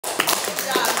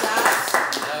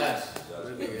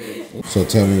So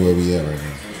tell me where we at right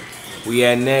now. We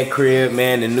at Nette crib,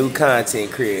 man, the new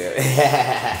content crib.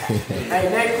 Hey,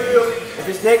 Nette crib, if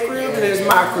it's Nette crib, then it's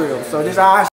my crib. So this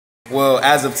our Well,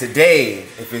 as of today,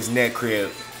 if it's Nette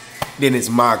crib, then it's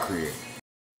my crib.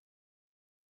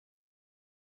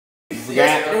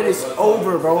 That is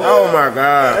over, bro. Oh my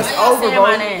God. That's over, bro.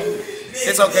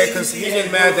 It's okay, because he's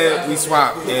just mad that we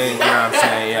swapped, and you know what I'm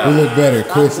saying, yeah. We look better,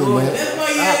 Chris and Matt.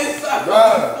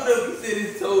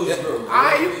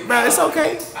 Alright, bro, it's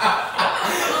okay.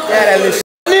 Yeah, that little shit.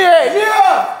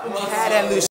 Yeah. Had that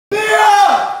little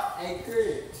Hey,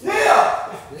 Chris.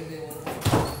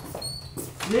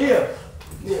 Yeah,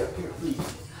 here,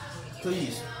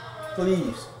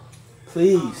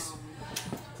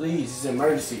 please, it's an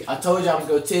emergency. I told you I was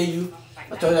gonna tell you.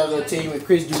 I told you I was gonna tell you when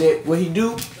Chris do that, what he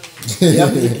do.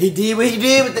 Yep, he did what he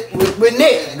did with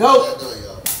Nette. Go.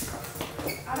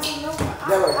 I don't know.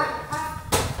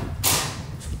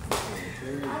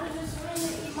 I was just ready to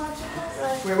eat my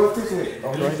Chipotle. Wait, what Chris did?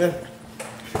 Oh, right there.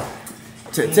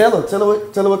 Tell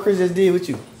her what Chris just did with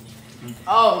you.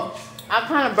 Oh, I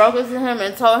kind of broke it to him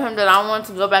and told him that I wanted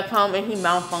to go back home and he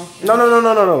malfunctioned.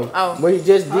 No. Oh. What he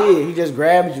just did, he just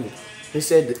grabbed you. He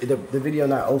said the video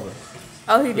not over.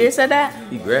 Oh, he did say that?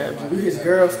 He grabbed you. You his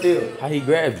girl still. How he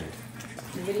grabbed you?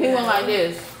 He went like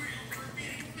this.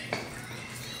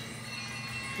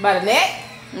 By the neck?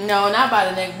 No, not by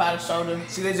the neck, by the shoulder.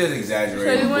 See, they just So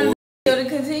exaggerating. you want the video to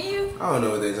continue? I don't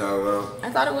know what they talking about. I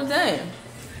thought it was done.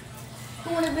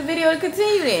 Who wanted the video to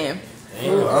continue then? I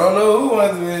don't know who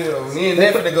wants the video. Me and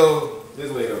Nette finna go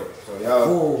this way though. So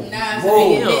y'all. Nah, so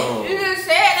you just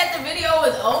said that the video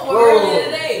was over earlier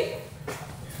today.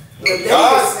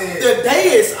 The day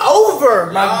is over,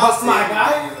 my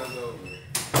guy.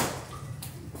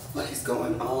 What is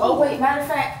going on? Oh wait, matter of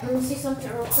fact, let me see something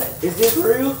real quick. Is this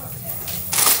real?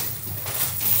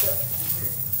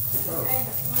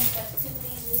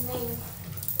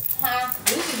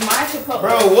 This is my Chipotle.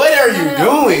 Bro, what are you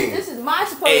doing? This is my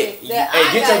Chipotle. Hey, that hey, I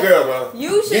get got. your girl, bro.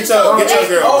 You should Get your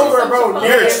girl. Over, bro.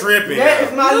 You're tripping. That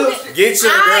is my little. Get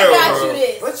your I girl, got bro. you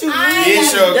this. What you I mean? Get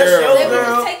got your you. girl. That's your Let me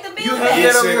girl. just take the bill You back. have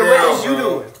Get that on your your girl, waist. You bro. do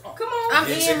it. Come on. Get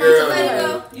You your can girl, let it bro. go.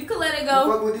 You can let it go.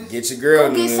 Get your girl.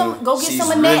 Go get some. Go get She's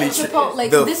some of Nette really Chipotle. the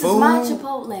Cause this is my food?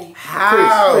 Chipotle.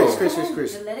 How? Chris.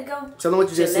 Just let it go. Tell them what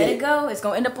you just Just let it said. go. It's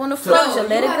gonna end up on the floor. No, Just let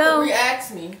you it have go. to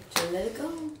re-ask me. Just let it go.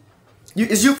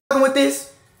 Is you fucking with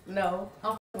this? No,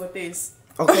 I'm with this.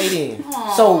 Okay then.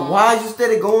 So why you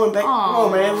steady going back? Come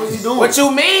on, man. What you doing? What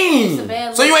you mean? It's a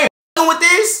bad So you ain't fucking with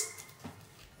this?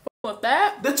 What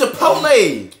that? The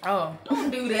Chipotle. Oh. Don't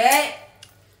do that.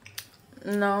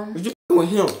 No. You fucking with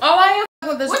him. Oh, I am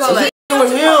fucking with this Chipotle.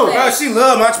 With him. Bro, she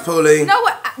love my Chipotle. You know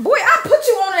what? Boy, I put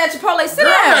you on that Chipotle. Sit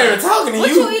Girl, I'm not down. even talking to What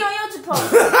you. you eat on your Chipotle?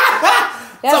 Talk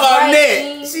about right, Nette.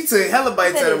 King. She took hella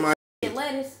bites out of my.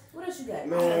 Lettuce. What else you got?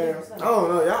 Man, I don't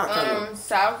know. Y'all kind of.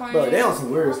 Sour cream. Bro, they on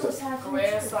some weird stuff.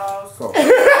 Red sauce. You kind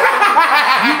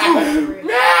of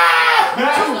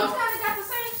got the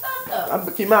same stuff though. I'm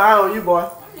keep my eye on you, boy. I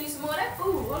need some more of that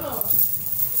food. Hold on.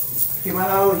 Keep my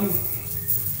eye on you.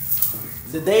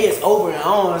 The day is over, and I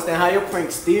don't understand how your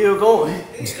prank's still going. The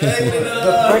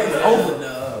prank is over.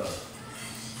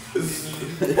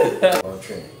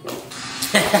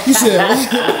 You said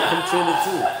what? I'm trending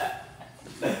too.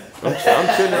 I'm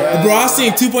trending. Bro, I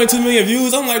seen 2.2 million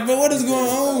views. I'm like, bro, what is going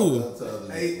on?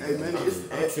 Hey, man, it's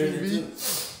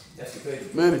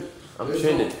FPV. Man, I'm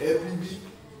trending.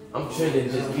 I'm trending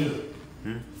this beat.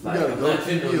 We gotta go to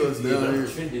PV or it's down here.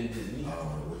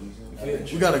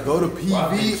 We gotta go to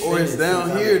PV or it's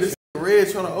down here. This red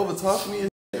trying to overtalk me and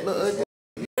shit. Look ugly.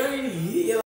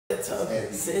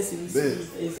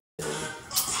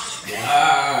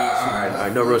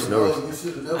 Alright, no rush.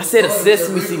 I said a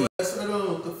sesame seed.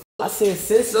 I said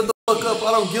sesame. Shut the fuck up.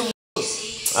 I don't give a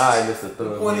Alright, Mr.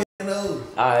 Thumb.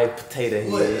 Alright, potato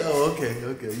head. Oh, okay.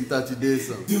 You thought you did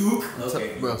something. Duke.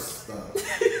 Okay. Bro, stop.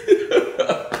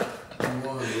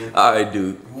 Alright,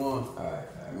 dude. You won.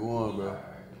 You won, bro.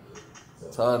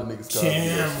 Tired of niggas calling me.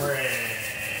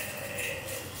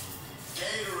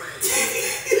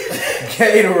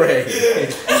 Gatorade.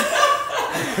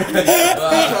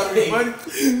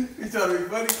 You trying to be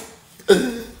funny?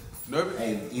 Norbit?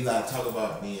 Hey, Eli, talk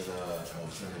about being on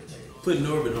Trinity. Put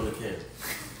Norbit on the camera.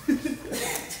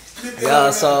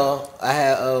 Y'all saw I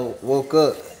had woke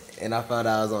up and I found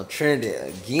out I was on Trending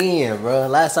again, bro.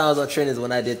 Last time I was on Trending is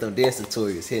when I did them dance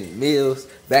tutorials, hitting meals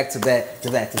back to back to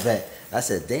back to back. I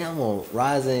said, damn, I'm on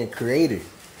Rising Creator.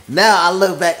 Now I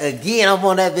look back again, I'm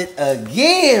on that bit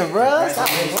again, bro. Stop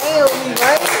playing with me,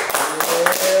 bro.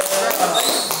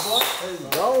 Let's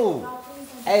go.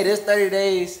 Hey, this 30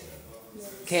 days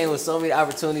came with so many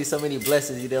opportunities, so many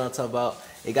blessings, you know what I'm talking about.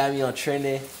 It got me on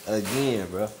trending again,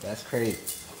 bro. That's crazy.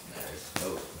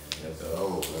 Let's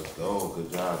go.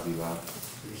 Good job, B-Line.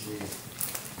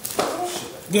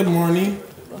 Good morning.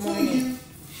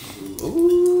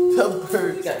 Ooh, the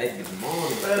bird. You got that good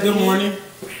morning. Good morning.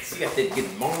 She got that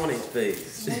good morning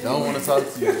face. Don't want to talk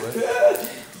to you, boy.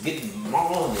 Good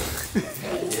morning.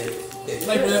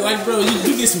 Like, bro,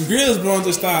 you get some grills, bro, and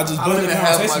just start just I don't blowing the even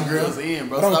have conversation. my grills in,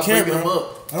 bro. I don't Stop care, bringing bro. them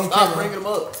up. I don't Stop care, bringing them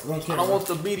up. I don't want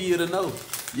the media to know.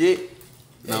 Yeah.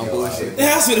 No, bullshit.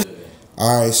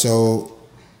 All right, so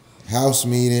house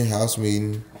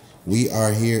meeting. We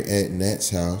are here at Nette's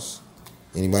house.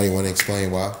 Anybody want to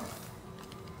explain why?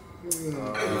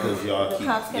 Because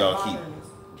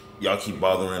y'all keep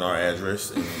bothering our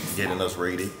address and getting us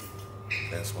raided.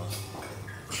 That's why.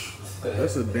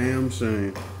 That's a damn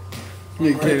shame.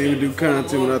 You can't even do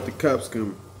content without the cops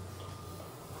coming.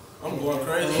 I'm going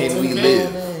crazy. Can we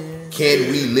live?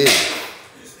 Can we live?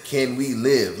 Can we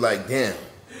live? Like, damn,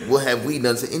 what have we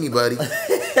done to anybody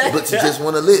but to just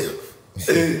want to live?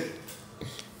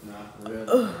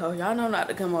 Oh, y'all know not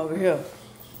to come over here.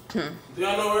 Do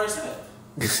y'all know where it's at?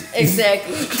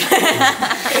 Exactly.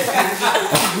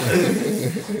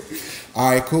 All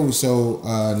right, cool. So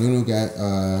NuNu,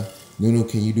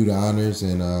 can you do the honors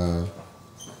and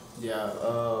Yeah,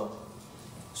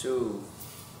 shoot.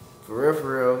 For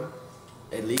real,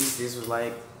 at least this was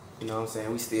like, you know what I'm saying,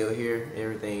 we still here,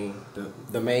 everything,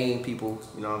 the main people,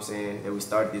 you know what I'm saying, that we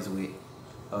started this with,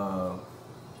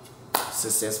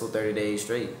 successful 30 days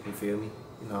straight, you feel me?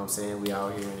 You know what I'm saying, we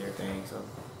out here and everything, so.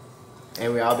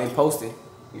 And we all been posting,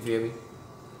 you feel me?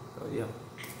 So yeah.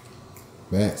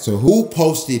 man? So who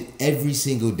posted every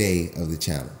single day of the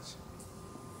challenge?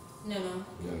 NuNu.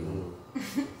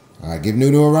 All right, give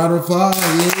NuNu a round of applause.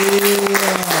 Yeah.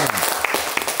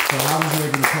 So how was you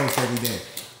able to post every day?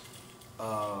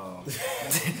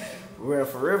 Well,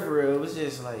 for real, it was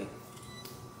just like,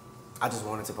 I just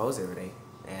wanted to post every day.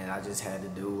 And I just had to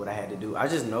do what I had to do. I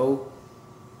just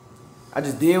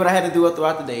did what I had to do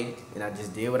throughout the day. And I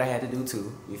just did what I had to do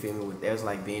too. You feel me? That was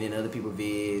like being in other people's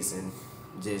vids and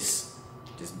just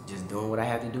doing what I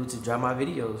had to do to drop my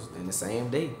videos in the same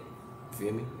day. You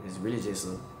feel me? It's really just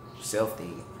a self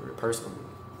thing for the personal.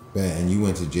 Man, and you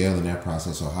went to jail in that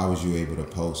process, so how was you able to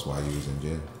post while you was in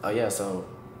jail? Oh yeah, so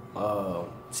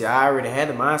see, I already had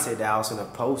the mindset that I was gonna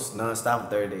post nonstop for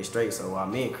 30 days straight. So while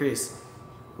me and Chris,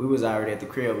 we was already at the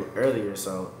crib earlier,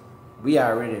 so we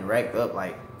already racked up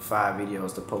like 5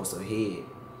 videos to post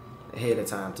ahead of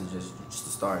time to just to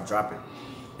start dropping.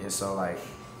 And so like,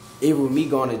 even with me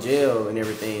going to jail and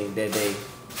everything that day,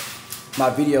 my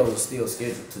video was still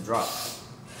scheduled to drop.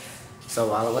 So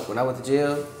when I went to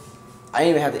jail, I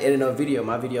didn't even have to edit no video.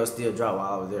 My video still dropped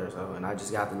while I was there. So, and I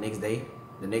just got the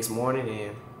next morning,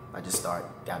 and I just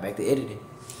got back to editing.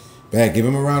 Man, give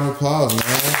him a round of applause,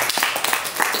 man.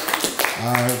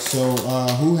 All right, so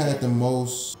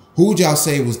who would y'all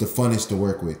say was the funnest to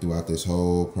work with throughout this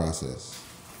whole process?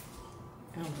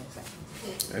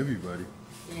 Everybody.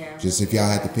 Yeah. Just if y'all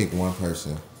had to pick one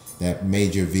person that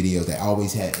made your videos, that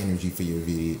always had energy for your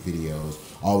videos,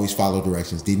 always followed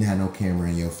directions, didn't have no camera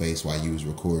in your face while you was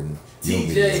recording your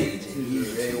videos.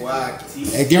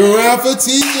 Hey, give a round for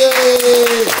TJ!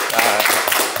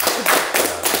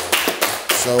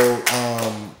 So,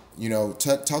 you know,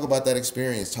 talk about that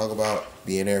experience. Talk about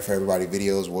being there for everybody's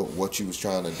videos, what you was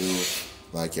trying to do,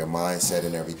 like your mindset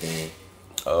and everything.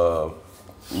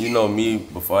 You know me,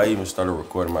 before I even started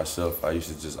recording myself, I used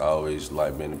to just always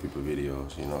like being in people's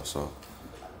videos, you know, so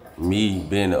me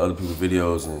being in other people's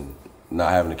videos and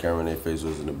not having a camera in their face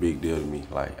wasn't a big deal to me.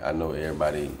 Like, I know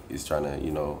everybody is trying to,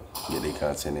 you know, get their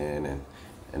content in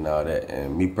and all that,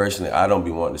 and me personally, I don't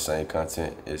be wanting the same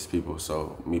content as people,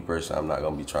 so me personally, I'm not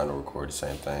gonna be trying to record the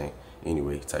same thing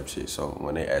anyway, type shit. So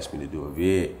when they ask me to do a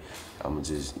vid, I'm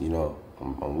just, you know,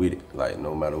 I'm with it, like,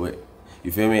 no matter what.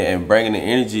 You feel me? And bringing the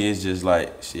energy is just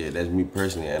like, shit, that's me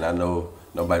personally. And I know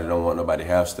nobody don't want nobody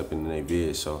half stepping in their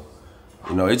vids. So,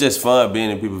 you know, it's just fun being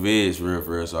in people's vids for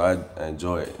real. So I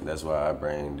enjoy it. That's why I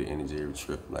bring the energy every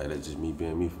trip. Like, that's just me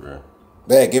being me for real.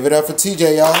 Man, give it up for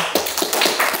TJ, y'all.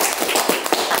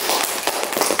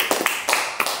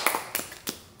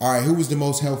 All right, who was the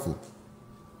most helpful?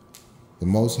 The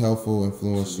most helpful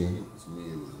influencer? To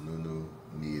me, it was NuNu,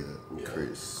 Nia,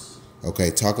 Chris. Okay,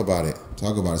 talk about it.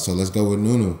 So let's go with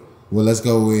NuNu. Well, let's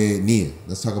go with Nia.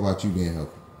 Let's talk about you being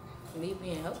helpful. Me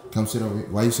being helpful? Come sit over here.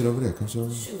 Why you sit over there? Come sit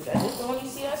over here. Shoot, I just don't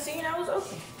see I seen I was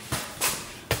open.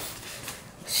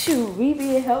 Shoot, me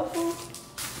being helpful?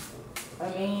 I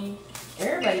mean,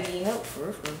 everybody being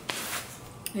helpful.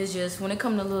 It's just when it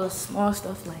comes to little small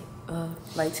stuff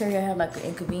like Terry, I have like an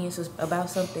inconvenience about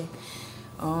something.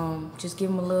 just give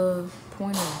him a little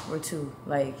pointer or two.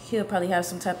 Like, he'll probably have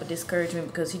some type of discouragement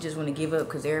because he just want to give up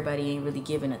because everybody ain't really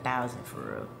giving 1,000 for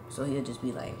real. So he'll just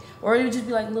be like, or it'll just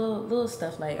be like little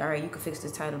stuff like, all right, you can fix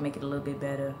this title, make it a little bit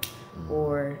better.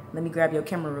 Or let me grab your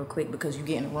camera real quick because you're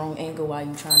getting the wrong angle while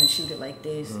you trying to shoot it like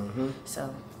this.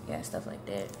 So, yeah, stuff like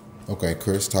that. Okay,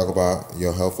 Chris, talk about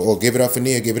your helpful. Oh, give it up for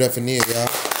Nia. Give it up for Nia, y'all.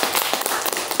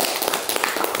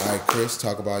 All right, Chris,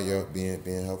 talk about your being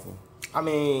helpful. I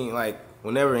mean, like,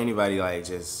 whenever anybody like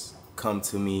just come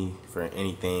to me for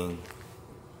anything,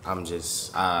 I'm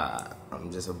just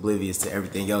oblivious to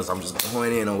everything else. I'm just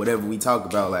going in on whatever we talk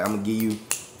about. Like, I'm gonna give you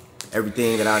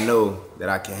everything that I know that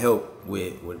I can help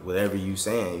with whatever you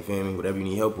saying. You feel me? Whatever you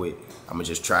need help with, I'm gonna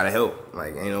just try to help.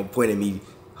 Like, ain't no point in me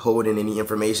holding any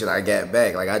information I got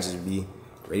back. Like, I just be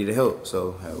ready to help.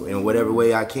 So in whatever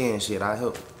way I can, shit, I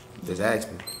help. Just ask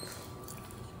me.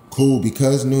 Cool,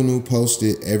 because NuNu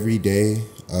posted every day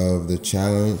of the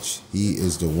challenge, he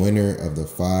is the winner of the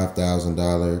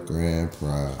 $5,000 grand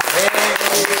prize.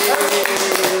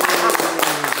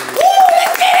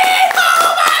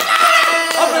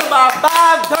 I'm in my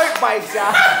 5 dirt bikes,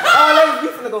 y'all. Oh, we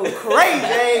finna go crazy. I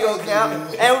ain't gonna count.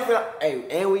 And we finna, hey,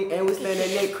 and we staying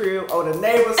in that crib. Oh, the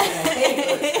neighbors finna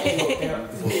hate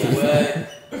us. Ain't gonna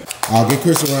count. I'll give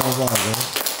Chris a round of applause, man.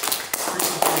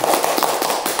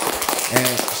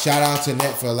 And shout out to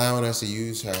Nette for allowing us to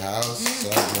use her house.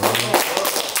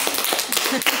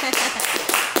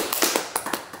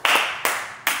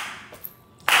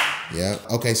 Yeah.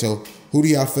 Okay. So, who do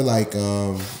y'all feel like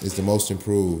is the most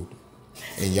improved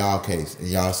in y'all case, in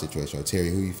y'all situation? Or Terry,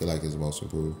 who you feel like is the most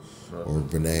improved? Or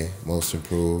BENET, most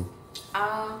improved?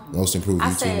 Most improved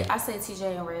YouTuber? I say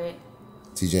TJ and Red.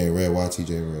 TJ and Red. Why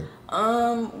TJ and Red?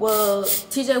 Well,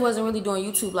 TJ wasn't really doing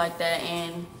YouTube like that,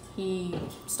 and he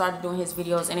started doing his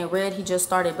videos. And in Red, he just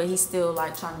started, but he's still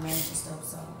like trying to manage and stuff.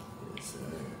 So,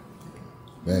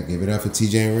 Man, give it up for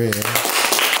TJ and Red.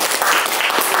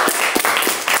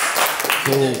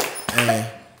 Cool.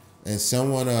 And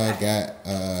someone got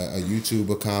a YouTube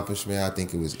accomplishment. I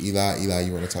think it was Eli. Eli,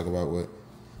 you want to talk about what?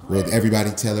 Will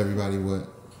everybody tell everybody what?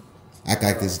 Act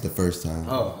like this is the first time.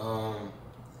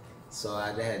 So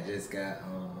I had just got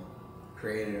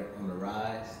created on the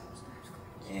rise,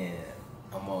 and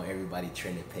I'm on everybody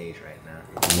trending page right now.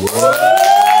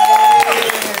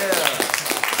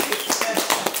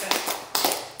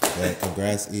 Yeah,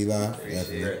 congrats, Eli.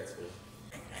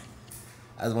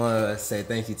 I just want to say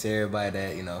thank you to everybody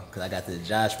that, you know, because I got the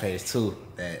Josh page too,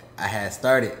 that I had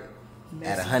started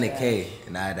at 100K,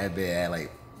 and now that been at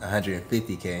like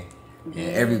 150K. And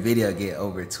every video get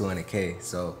over 200K.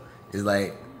 So it's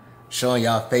like showing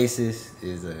y'all faces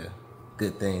is a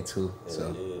good thing too.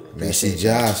 So Messy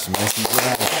Josh, Messy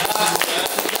Josh.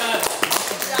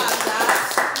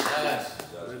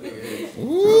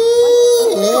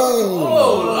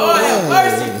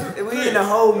 We in the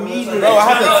whole meeting. Bro, I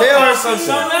have to tell her something.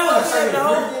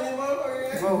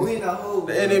 Bro, we in the whole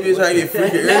And they be trying to get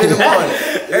freaky early in the morning.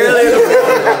 Early in the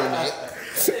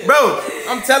morning. Bro,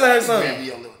 I'm telling her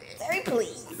something. Terry,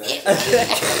 please.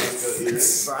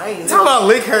 Talk about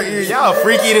lick her ear. Y'all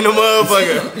freaky in the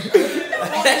motherfucker. Look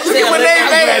at Bene's face.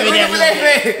 Look at Bene's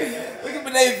face. Look at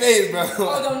Bene's face, bro.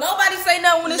 Oh, don't nobody say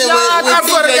nothing when it's y'all. I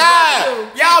swear to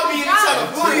God. Y'all be in each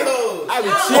other's booty holes. I be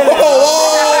chilling.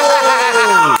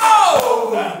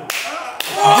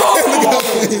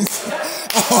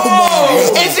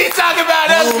 And she talking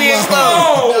about us being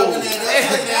slow. Don't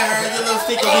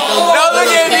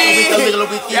look at me.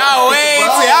 Y'all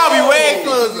I'll be way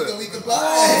closer.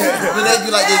 But they be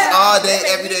like this all day,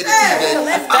 every day to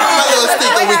TJ. My little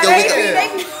sticker,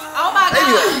 wicka. Oh my God.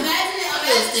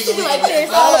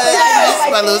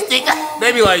 My little sticker.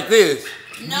 They be like this.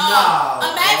 No.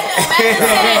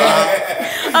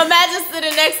 Imagine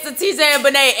sitting next to TJ and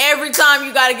BENET every time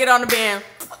you gotta get on the band.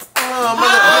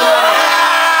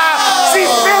 She's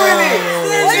feeling it.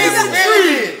 She's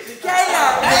feeling it.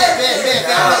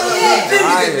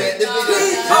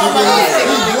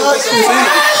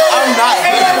 I'm not.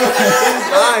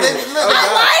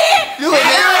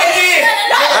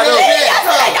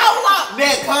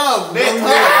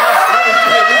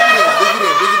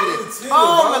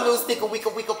 Oh, my little sticker,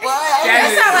 wicka. That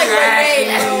sound like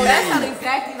BENET. That sound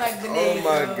exactly like BENET. Oh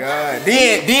my God.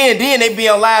 Then they be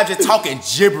on live just talking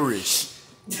gibberish.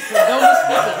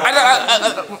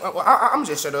 I'm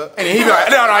just shut up. And then he be like,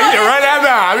 no, you just run that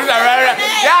mouth.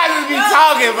 Y'all just be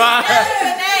talking, bro.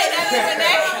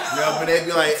 No, but they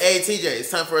be like, hey, TJ,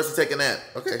 it's time for us to take a nap.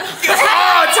 Okay.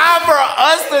 Oh, time for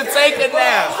us to take a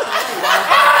nap.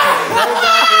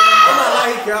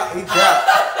 He dropped.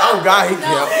 Oh, God, he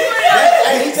dropped.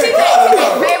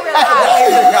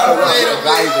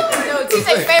 He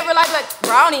TJ favorite, like,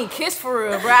 bro, I don't even kiss for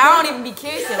real, bro. I don't even be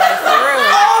kissing, like, for real.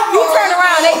 Like, you turn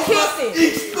around, they kissing.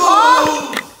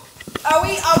 Oh. Are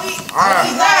we? Oh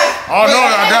no,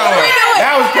 not that one.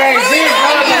 That was crazy.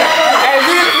 Hey,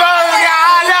 we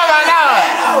I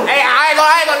know. Hey, I ain't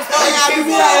gonna kiss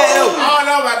me like that though. I don't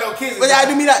know about no kissing. But y'all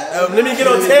do me like, let me get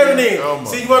on Terry then.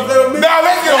 See, you wanna play with me? No,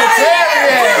 let's get on Terry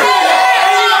then.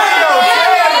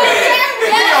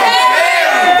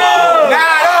 Nah,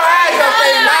 don't hide your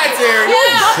face, not Terry.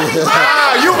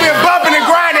 You've been bumping and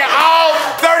grinding all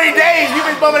 30 days. You've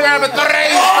been bumping and grinding for 30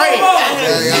 days straight.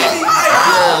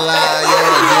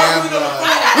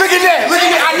 Look at that.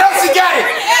 I know she got it.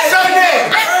 Show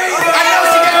that. I know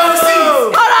she got the receipt.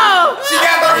 Hold on. She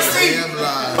got the receipt.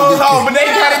 Oh, but they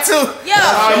got it too. Yeah.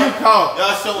 Oh, you caught.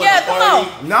 Y'all show us Yeah, the come on.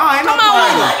 party. No, ain't no Come on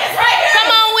party. with it.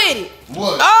 Come on with it.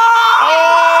 What? Oh!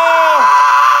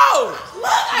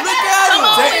 Look at him. Come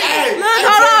on with it. Look,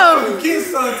 hold on.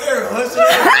 Kiss on Terry, hush.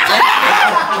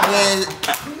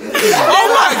 Oh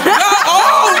my God!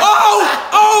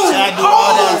 I do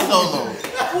all that solo.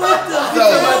 What the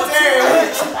fuck?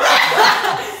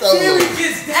 Terry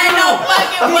gets down. Ain't no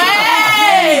fucking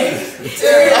way.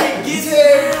 Terry gets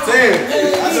down. Terry.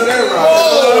 I know that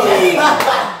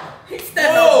right. He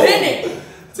stepped on BENET.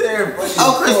 Terry,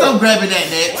 Oh, Chris, I'm grabbing that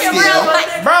net.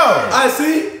 Bro. I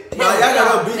see. No, y'all got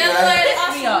no beat,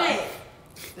 right?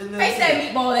 Face that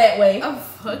meatball that way. Oh,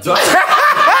 fuck.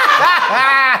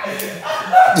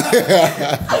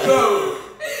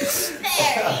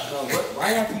 Why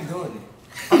y'all keep doing it?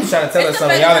 I'm just trying to tell us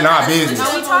something. Y'all in our business.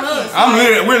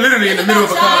 We're literally in the middle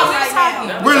of a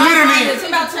conversation. We're literally.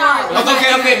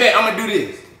 Okay, bet. I'm gonna do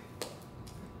this.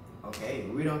 Okay,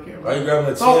 we don't care. Why you grabbing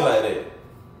her chin like that?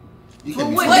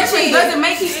 What chin? Doesn't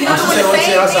make you stand on the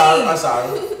same I'm thing.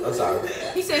 sorry.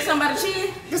 He said something about a chin?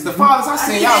 It's the fathers. I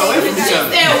send y'all away from each other.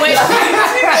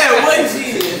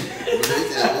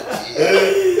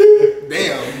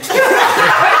 Damn.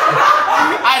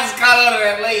 I just caught on to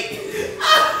that late.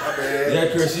 Yeah,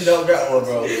 Chris, she don't got one,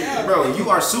 bro. Bro, you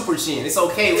are super chin. It's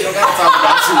okay. We don't gotta talk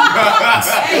about you.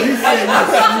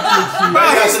 Bro,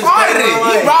 he started it.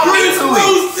 He brought me to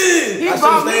it. I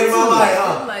should stayed in my life,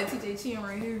 huh? Like TJ chin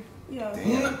right here.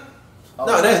 Yeah.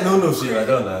 No, that's NuNu shit. I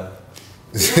don't know.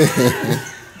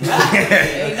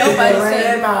 Ain't nobody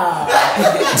saying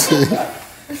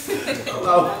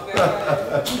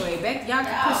Anyway, y'all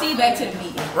proceed back to the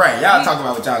meeting. Right, y'all talk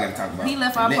about what y'all gotta talk about. We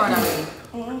left our part already.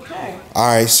 Okay.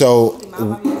 All right, so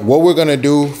what we're gonna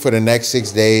do for the next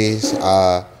 6 days,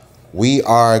 we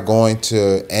are going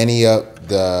to ante up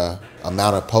the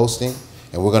amount of posting,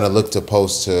 and we're gonna look to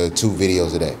post to 2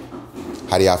 videos a day.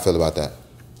 How do y'all feel about that?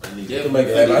 I need to get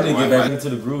back into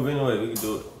the groove anyway. We can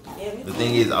do it. The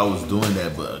thing is, I was doing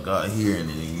that, but I got here and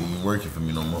it ain't working for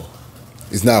me no more.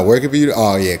 It's not working for you?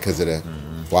 Oh yeah, because of the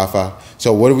Wi-Fi.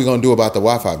 So what are we gonna do about the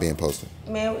Wi-Fi being posted?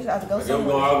 Man, we just have to go We're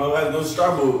somewhere. gonna have to go to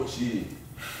Starbucks. Shit.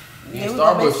 Yeah,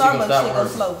 Starbucks shit go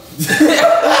slow.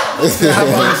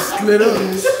 Starbucks split up.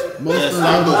 Most of us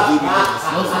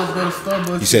go to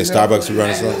Starbucks. You said Starbucks is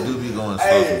running slow? Do be going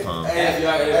slow sometimes. I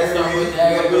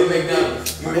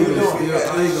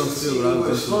ain't gonna steal it. I'll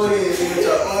just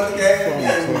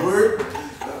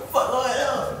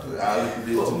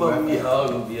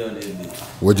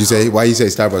What'd you say? Why you say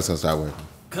Starbucks don't start working?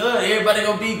 Cause everybody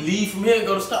gonna be leave from here and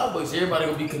go to Starbucks. Everybody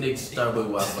gonna be connected to Starbucks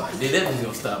Wi-Fi. Then that was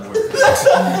gonna stop working.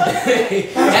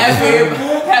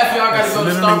 half y'all gotta go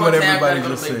to Starbucks. Half gotta go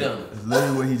to McDonald's. It's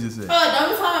literally what he just said. Don't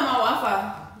be talking about my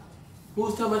Wi-Fi. Who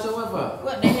was talking about your Wi-Fi?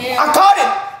 What the hell? I caught it.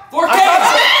 4K.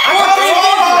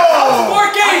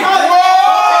 4K.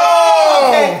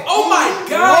 Oh my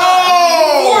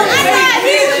God. 4K.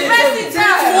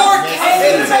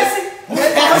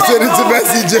 Send it to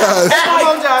Messi Josh.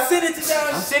 Send it to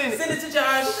Josh. Send it to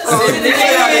Josh. Send it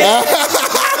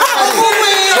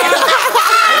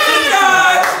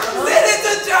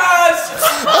to Josh.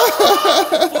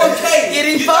 4K.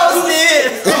 Getting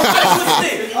posted.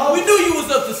 We knew you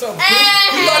was up to something.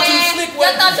 You thought you was slick with I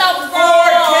thought y'all was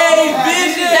 4K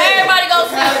vision. Everybody go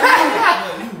see it.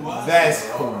 That's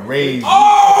crazy. I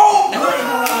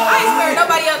ain't sparing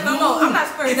nobody else no more. I'm not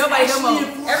sparing nobody no more.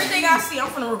 Everything I see, I'm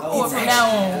finna record from now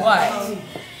on. What?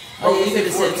 Oh, you could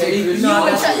have said to me. You in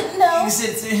trouble? No. You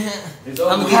said to him.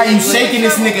 How you shaking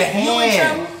this nigga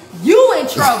hand? You in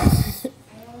trouble.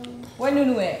 Where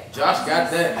NuNu at? Josh got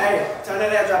that. Hey, turn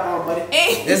that airdrop on, buddy.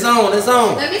 It's on. It's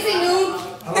on. Let me see NuNu.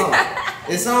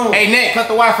 It's on. Hey, Nette, cut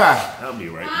the Wi-Fi. I'll be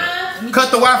right back. Cut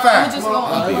the Wi-Fi. Just go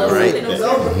on. Be right It's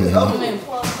over. It's over.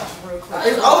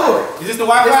 It's over. Is this the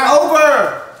Wi-Fi? It's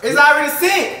over. It's already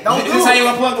sent. Don't Is do this how you it.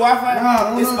 unplug the Wi-Fi?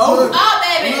 It's over. Oh,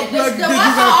 baby. The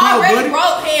Wi-Fi already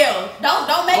broke. Hell. Don't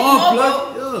make it more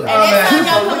broke. up.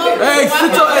 Hey,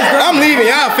 sit your ass down. I'm leaving.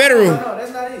 Y'all federal.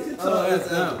 No, that's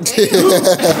not it.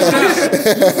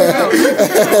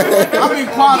 I've been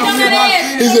quiet on here.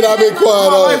 He said I've been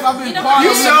quiet. I've been quiet.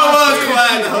 You sure was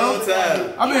quiet the whole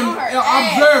time. I've been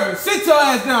observing. Sit your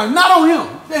ass down. Not on him.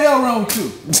 What the hell wrong with you?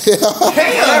 Damn. All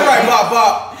right,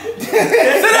 Bob.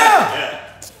 Sit down.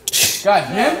 God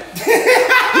damn it.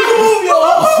 You move your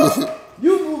arm.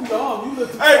 You move your arm. You look.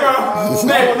 Hey, bro.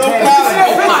 No problem.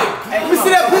 Hey, you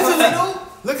see that picture, NuNu?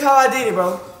 Look how I did it,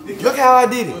 bro. Look how I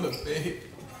did it.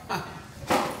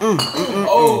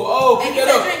 Oh, pick that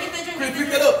up. Pick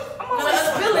that up.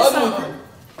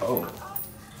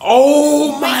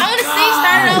 Oh my I want to see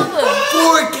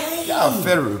God. 4K. Y'all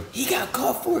federal. He got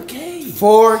caught 4K.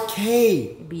 4K.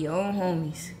 Be your own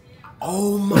homies.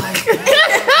 Oh my God.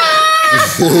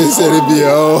 He said it'd be your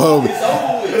own homie.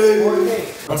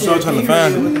 I'm still trying to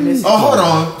find him. Oh, hold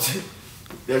on.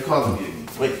 They're calling me.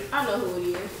 Wait. I know who it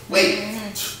is. Wait.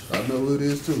 I know who it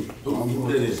is too. Who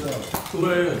that is? I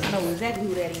know exactly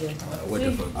who that is. What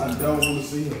the fuck? I don't want to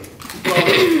see her.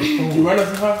 You run up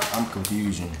to her? I'm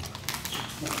confusion.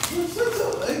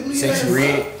 Sexy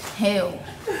red. Hell.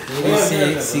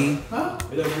 Sexy.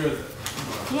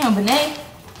 Damn, BENET.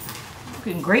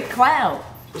 Fucking great cloud.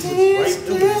 All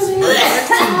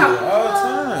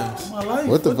times.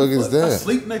 What the fuck is I that?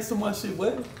 sleep next to my shit.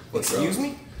 What? Excuse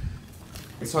me?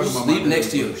 Sleep next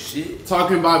to your shit.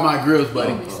 Talking about my grills,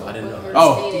 buddy. I didn't know.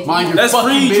 Oh, mind your That's fucking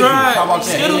free business. drive. How about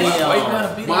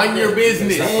that? Mind your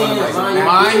business.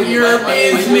 Mind your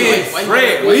business.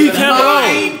 Fred, leave Cam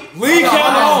alone. Leave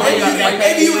Cam alone. Why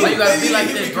you gotta be like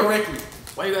that correctly?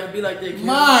 Why you gotta be like that?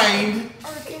 Mind.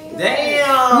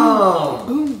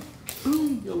 Damn.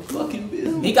 Your fucking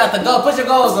business. He got the go. Put your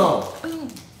goals on.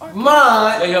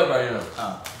 Mine. They help right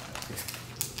now.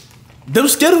 Them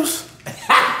Skittles.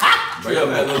 Bring up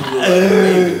that little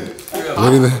baby.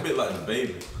 What is A bit like the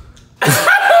baby.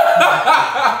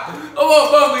 Oh, what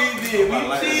Bubba he did?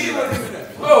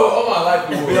 Oh my life,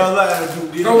 bro.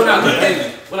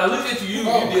 When I looked at you, you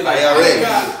did like. I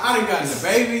done got the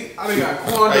baby. I done got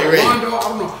Quando, Are you ready? Rondo. I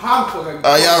don't know how the fuck I got.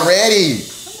 Are y'all ready?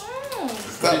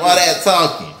 Stop all that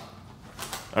talking.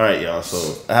 All right, y'all. So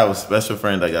I have a special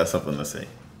friend that got something to say.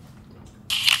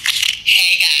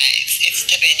 Hey guys, it's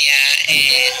Tavinia,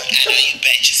 and I know you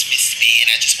bitches missed me,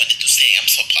 and I just wanted to say I'm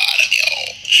so proud of you.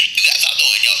 You guys are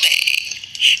doing your thing,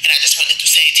 and I just wanted to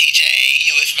say, TJ,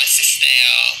 you with my sister,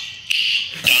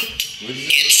 don't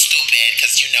get stupid,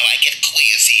 cause you know I get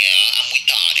crazy. I'm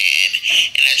retarded,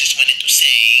 and I just wanted to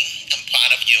say I'm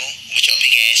proud of you with your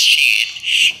big ass chin,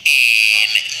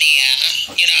 and Nia,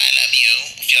 you know I love you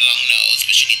with your long nose,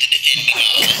 but you need to defend me,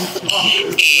 girl.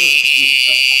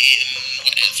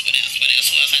 What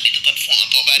else I need to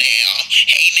confront over there?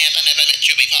 Hey, Nette, I never met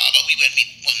you before, but we will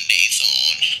meet one day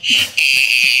soon.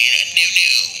 And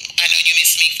NuNu, I know you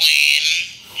miss me, friend.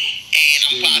 And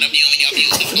I'm proud of you and your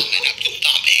views are coming up to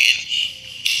thumping.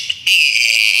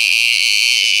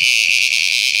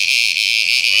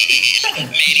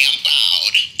 And Manny, I'm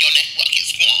proud. Your network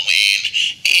is growing.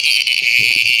 And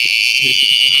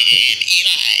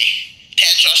Eli,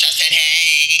 tell Josh I said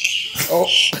hey. Oh.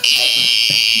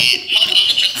 Hold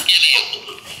on, just give me a...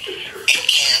 And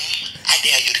Kim, I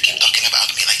dare you to keep talking about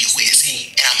me like you're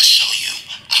crazy, and I'ma show you.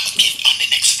 I'ma get on the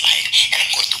next slide, and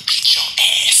I'm going to beat your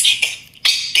ass and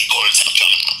beat the goals out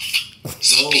your mouth.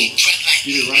 So be tread like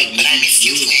me, but I miss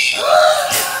you, friend.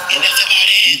 And that's about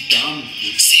it.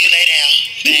 See you later,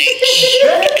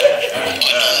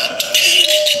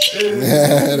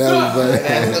 That was funny.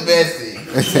 That's the best thing.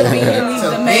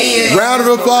 Round of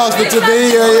applause for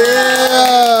Tavia,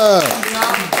 yeah!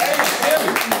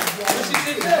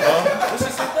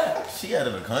 She out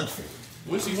of the country.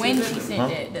 When she sent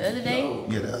that? The other day?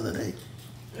 Yeah, the other day.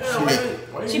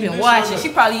 She been watching. She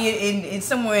probably in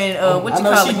somewhere in what you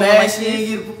call it? Mad she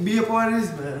didn't be a part of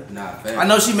this, man. Nah, I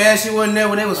know she mad she wasn't there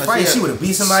when they was fighting. She would have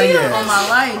beat somebody She else. on my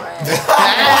life.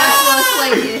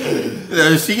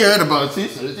 Yeah, she heard about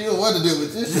this. She don't want to deal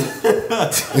with this.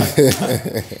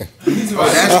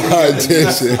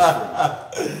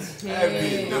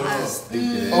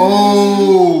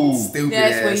 Oh, stupid.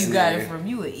 That's where you got it from.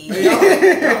 You would eat.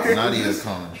 Nadia's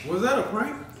calling. Was that a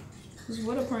prank?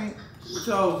 What a prank. What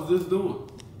y'all was just doing?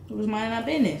 It was minding our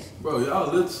business. Bro,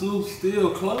 y'all let Snoop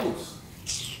still close.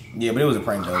 Yeah, but it was a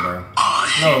prank though, bro. No.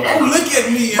 Oh, look at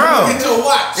me, bro. Look at your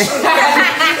watch.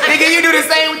 Nigga, you do the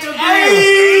same with your girl.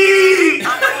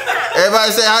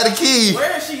 Everybody say hi to Key.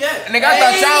 Where is she at? Nigga, I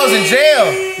thought y'all was in jail.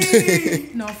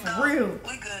 No, for real.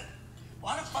 We good.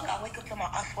 Why the fuck I wake up to my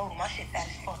iPhone? My shit fat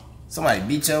as fuck. Somebody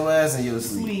beat your ass and you was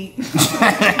asleep. Sweet.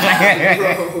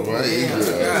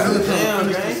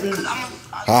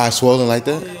 I Eyes swollen like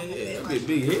that?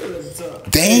 Big head at the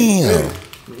top. Damn.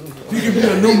 You can be a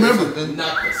new member.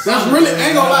 That's really,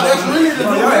 ain't gonna lie, that's really the new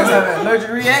member. Have an allergic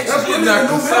reaction. That's really the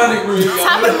new Sonic reaction.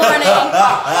 Top of the morning.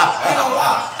 Ain't gonna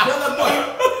lie. That's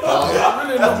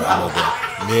really the new member.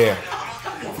 Yeah.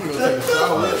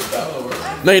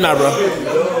 No, you're not, bro. I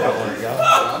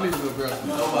need to go grab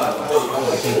some.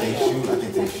 I think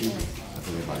they shoot.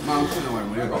 Mom, I'm like,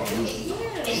 where go?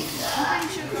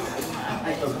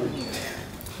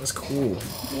 That's cool.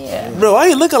 Yeah. Bro, why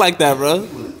you looking like that, bro?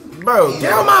 Bro,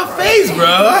 get on my face,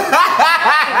 bro.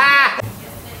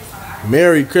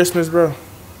 Merry Christmas, bro.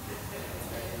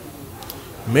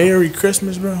 Merry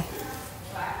Christmas, bro.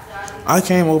 I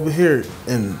came over here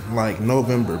in like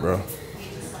November, bro.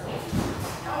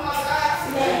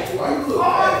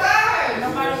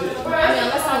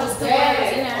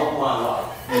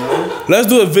 Let's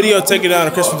do a video taking down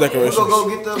the Christmas decorations. Go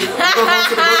get the. Go to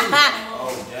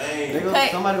the grocery.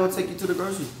 Somebody go take you to the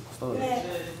grocery store.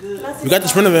 We got the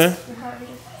Sprinter van.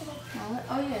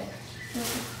 Oh yeah.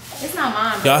 It's not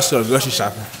mine. Y'all still grocery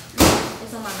shopping.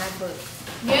 It's on my MacBook.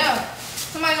 Yeah.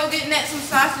 Somebody go get Nette some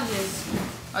sausages.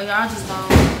 Oh, y'all just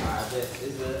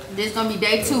gonna. This gonna be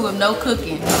day 2 of no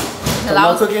cooking. So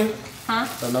no cooking? Huh?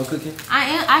 So no cooking?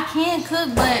 I can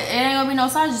cook, but it ain't gonna be no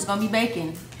sausage. It's gonna be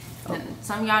bacon.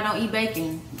 Some of y'all don't eat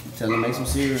bacon. Tell them make some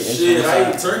cereal. Shit,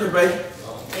 I eat turkey bacon.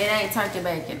 It ain't turkey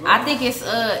bacon. I think it's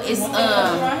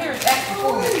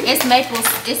maple.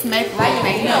 It's maple. Like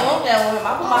bacon. You don't want that one. I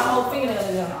put my whole finger in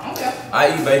there. Okay. I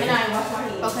eat bacon. And I ain't wash my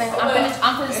hands. Okay,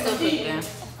 I'm finna still cook then.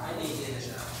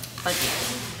 Okay.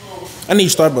 I need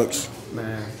Starbucks.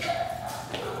 Man,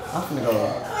 I'm finna go.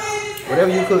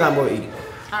 Whatever you cook, I'm gonna eat it.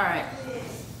 All right.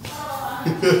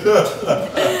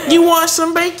 You want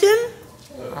some bacon?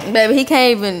 Baby, he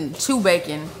can't even chew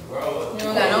bacon. He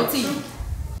don't got no teeth.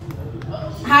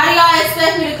 How do y'all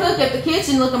expect me to cook if the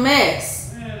kitchen look a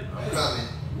mess?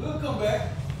 We'll come back.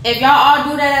 If y'all all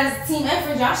do that as a team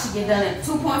effort, y'all should get done in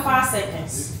 2.5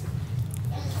 seconds.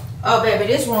 Oh, baby,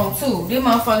 this room too. This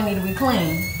motherfucker need to be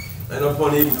clean. Ain't no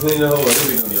point even clean the hole. This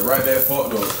nigga gonna get right back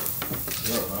fucked up.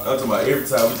 I'm talking about every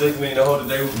time we just cleaned the hole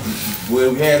today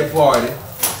when we had the party.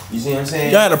 You see what I'm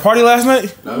saying? Y'all had a party last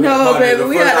night? No, baby,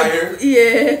 we had a,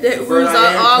 that we was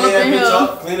all up in here.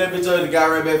 Clean that bitch up, the guy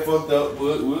right back fucked up.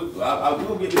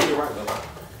 We'll get this shit right though.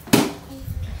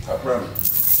 I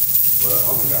promise. But I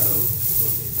don't got no.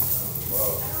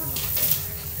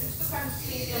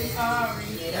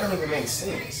 Yeah, that don't even make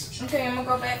sense. Okay, I'm gonna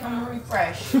go back. I'm gonna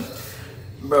refresh.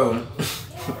 Bro.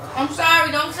 I'm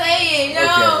sorry, don't say it, no.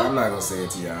 Okay, I'm not gonna say it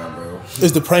to y'all, bro.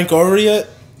 Is the prank over yet?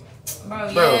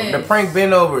 Bro, the prank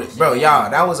been over. Bro, y'all,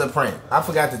 that was a prank. I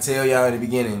forgot to tell y'all in the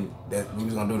beginning that we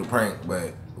was gonna do the prank,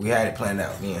 but we had it planned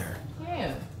out, me and her.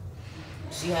 Yeah.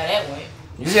 See how that went.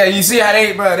 Yeah, you see how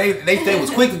they was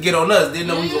quick to get on us. Didn't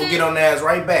know we was gonna get on their ass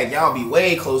right back. Y'all be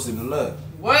way closer than us.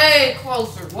 Way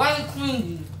closer, way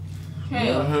clean.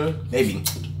 Hell. They be.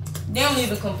 They don't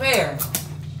even compare.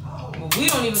 Well, we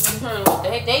don't even compare to what the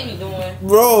heck they be doing.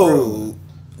 Bro.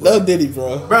 No Diddy,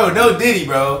 bro. Bro, no Diddy,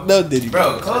 bro. No Diddy,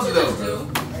 bro. Close it up, bro.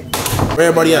 Where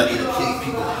everybody at? Keep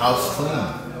people's house clean.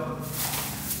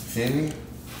 Feel me?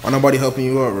 Why nobody helping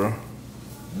you out, bro?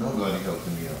 Nobody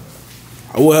helping me out.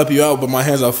 I will help you out, but my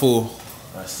hands are full.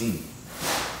 I see.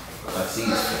 I see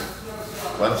you.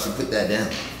 Why don't you put that down?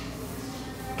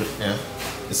 Put it down.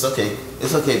 It's okay.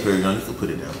 It's okay, Perigon. You can put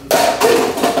it down.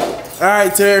 All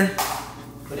right, Terry.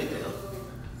 Put it down.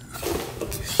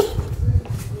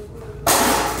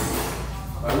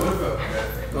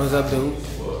 What's up, dude?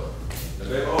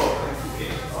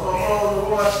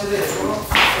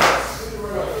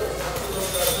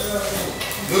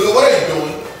 Nigga, what are you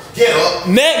doing? Get up.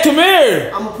 Nette, come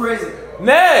here. I'm a present.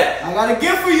 Nette. I got a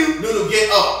gift for you. Nunu, get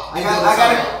up.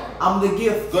 I'm the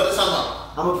gift. Go to time.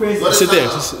 I'm a present. Sit there.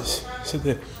 Sit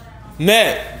there.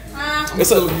 Nette. It's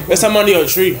something under your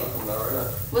tree.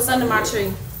 What's under my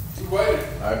tree?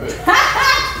 I bet.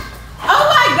 Oh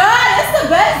my God, that's the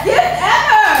best gift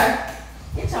ever.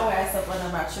 Get your ass up under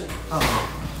my tree.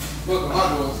 Look,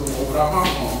 I'm doing some without my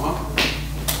phone, huh?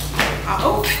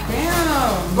 Oh,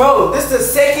 damn. Bro, this is the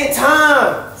second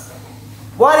time.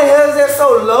 Why the hell is that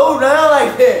so low down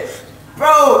like that?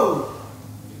 Bro,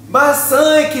 my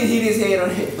son can hit his head on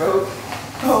it, bro.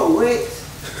 Oh, wait.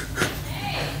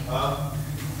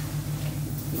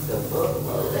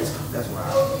 That's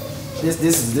wild.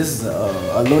 This is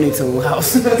a Looney Tune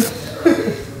house.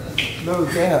 No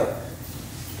cap.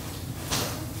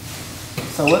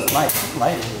 So what's light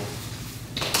in here?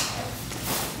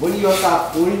 When you gonna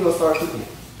start cooking?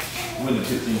 When the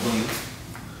kitchen clean.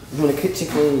 When the kitchen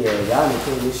clean, yeah, y'all need to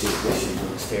clean this shit. This shit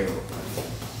looks terrible.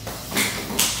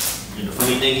 And the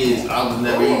funny thing is, I was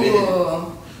never even in it.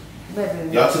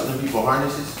 Y'all took them people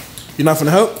harnesses? You not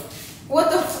finna help?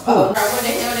 What the fuck? Oh, what the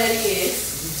hell that is?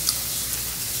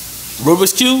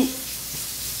 Rubik's Cube?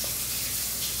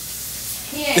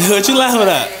 What you laughing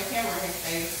at?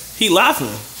 He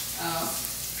laughing. Oh.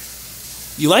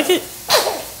 You like it?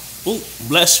 Oh,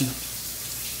 bless you.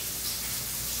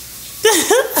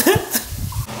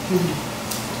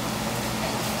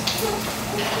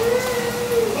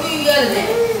 Who you yelling at?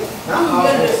 Not all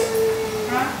this.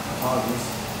 Huh? All this.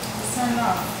 Just turn it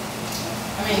off.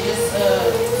 I mean, just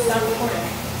stop recording.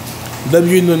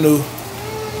 NuNu.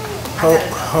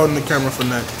 Holding the camera for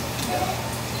Nette.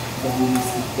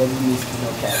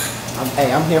 No cap.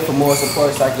 Hey, I'm here for more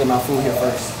support so I can get my food here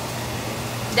first.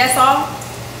 That's all?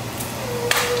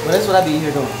 Well, that's what I be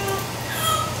here doing.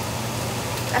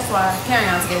 That's why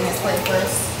Carry-On's getting his plate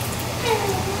first.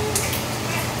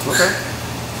 Okay.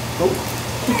 Cool.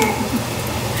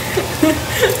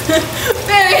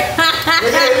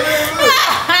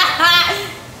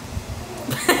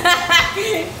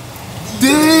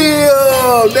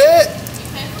 Damn, that.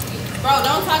 Bro,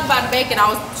 don't talk about the bacon. I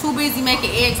was too busy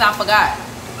making eggs, I forgot.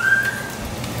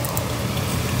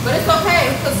 But it's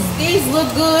okay, because these look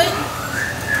good.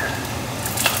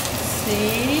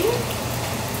 See?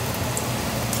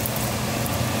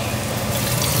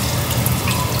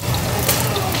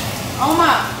 Oh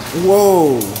my.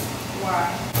 Whoa. Why?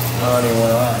 I don't even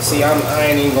want to. See, I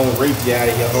ain't even gonna rape you out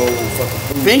of your whole fucking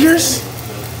food. Fingers?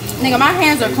 Nigga, my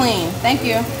hands are clean. Thank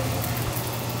you.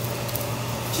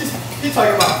 You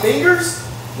talking about fingers?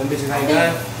 Them bitches ain't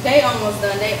done? They almost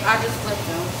done. I just flipped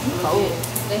them. Cold.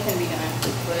 They can be done.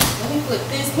 But let me flip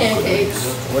this pancake.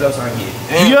 What else I get?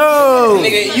 Yo!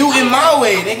 Nigga, you in my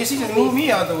way, nigga. She just moved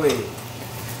me out the way.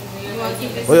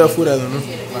 Where your food at, NuNu?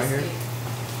 Right here.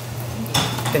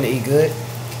 Finna eat good.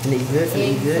 Finna eat good. Finna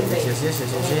eat good. Yes.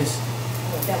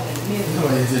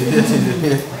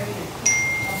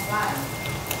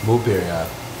 Move here, y'all.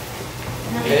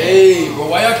 Hey, bro,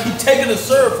 why y'all keep taking the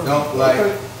syrup from me?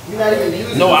 You're not even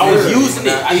using it. No, I was using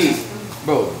it.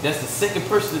 Bro, that's the second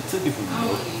person that took it from me,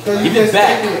 bro. Give it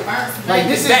back. Like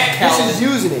this is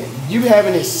using it. You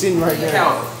having it sitting right there.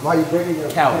 Calvin. While you bringing your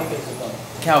Calvin, give it back.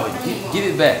 Calvin. Give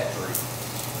it back.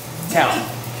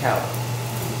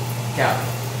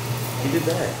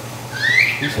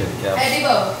 You said it, Calvin. Hey,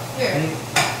 Debo, here.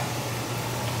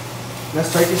 That's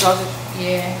turkey sausage?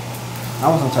 Yeah. I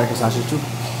want some turkey sausage too.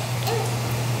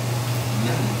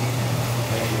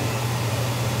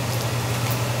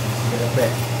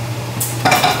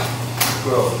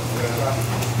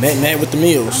 Nette with the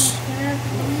meals.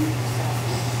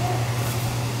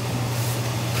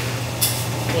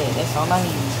 Yeah, that's all I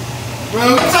need.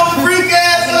 Bro, get your freak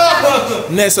ass up!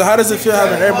 Nette, so how does it feel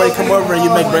having everybody come over and you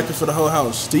make breakfast for the whole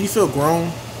house? Do you feel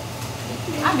grown?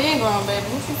 I've been grown, baby.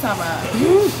 What you talking about?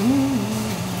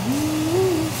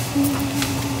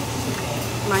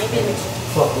 My business.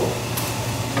 Fuck off.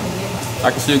 I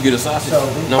can still get a sausage.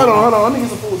 No. Hold on. Let me get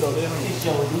some food though. You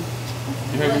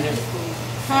heard me, Nette?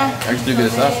 Huh? I can still get a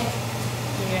sausage.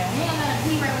 Yeah.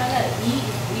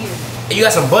 Hey, you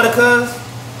got some butter, cuz?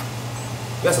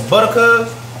 You got some butter,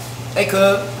 cuz? Hey,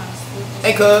 cuz.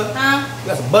 Hey, cuz. Huh? You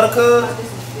got some butter, cuz?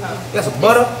 You got some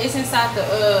butter? It's inside the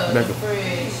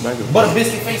fridge. Butter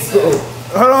biscuit face.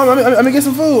 Hold on, let me get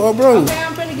some food. Oh, bro. Okay,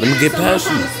 I'm finna Let me get past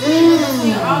you.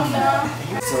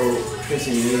 So, Chris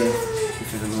and you.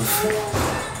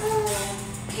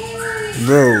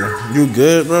 Bro, you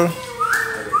good, bro?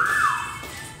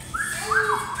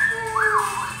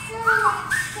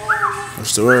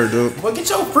 What's the word, dude? Boy, get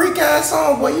your freak ass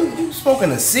on, boy. You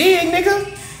smoking a cig, nigga?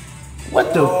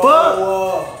 What the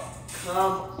fuck?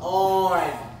 Come on.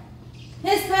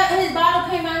 His bottle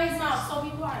came out of his mouth, so be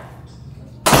quiet.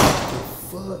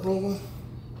 Fuck, nigga.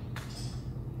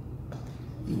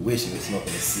 You wish you was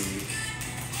smoking a cig.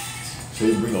 So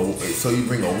you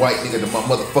bring a white nigga to my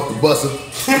motherfucking busser.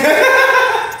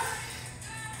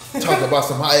 Talking about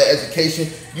some higher education.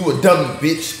 You a dummy,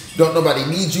 bitch. Don't nobody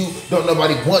need you. Don't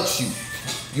nobody want you.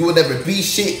 You will never be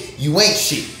shit. You ain't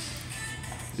shit.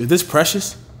 Is this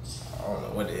Precious? I don't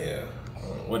know what the hell.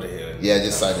 What the hell? Yeah, I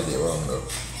just cited it wrong though.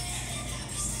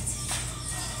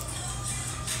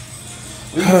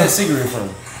 Where you get that cigarette from?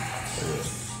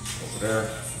 Over there.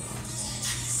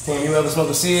 Tim, you ever smoke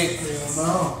a cig?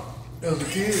 No. As a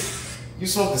kid. You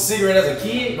smoked a cigarette as a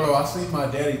kid? Bro, I seen my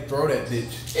daddy throw that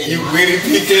bitch. And you really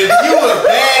picked it. You a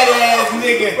badass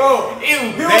nigga. Bro, he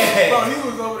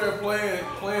was over there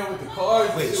playing with the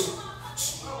cards. Exactly.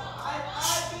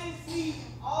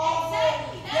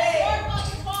 That's your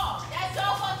fucking fault. That's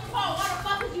your fucking fault.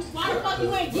 Why the fuck you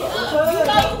ain't get up? You know you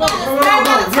got to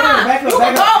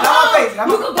Back up.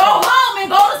 crazy. You could go home and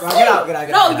go to sleep. Get out.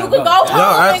 No, you could go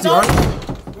home and go.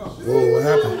 Whoa, what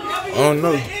happened? I don't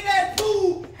know. In that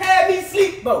pool, had me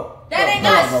sleep, bro. That ain't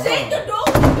got shit to do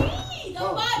with me. The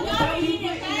fuck, y'all be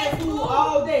eating fast food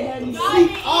all day. Had me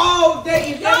sleep all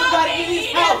day. If everybody in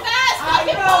this house,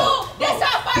 fucking food. This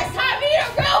our first time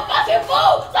eating real fucking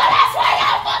food, so that's why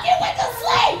y'all fucking went to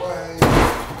sleep.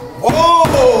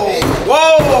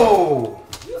 Whoa.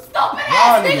 You stupid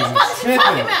ass nigga. Fuck is you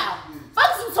talking about? Fuck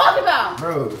is you talking about?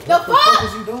 Bro, the fuck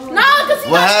is you doing? No, cause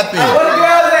he What happened? Where the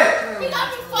girls at? He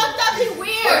got me fucked up. He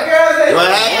weird. Where the girls at?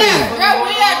 What happened? You're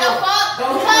weird. The fuck?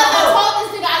 Because I told this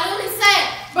nigga, I literally said,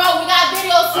 bro, we got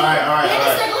videos too. Then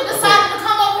this nigga decided to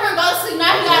come over here and go to sleep.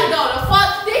 Now he gotta go. The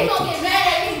fuck? Then he gonna get mad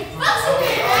at me. Fuck you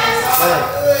getting mad at me.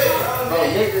 Bro,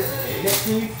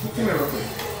 can you come here real quick?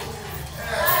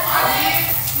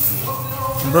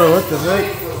 Bro, what the heck?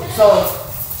 So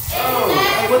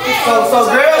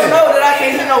girls know that I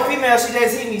can't hit no female. She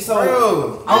just hit me. So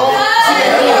y'all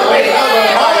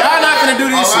not gonna do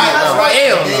this shit.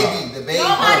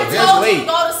 Nobody told you to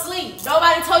go to sleep.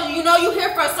 Nobody told you. You know you here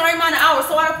for a certain amount of hours.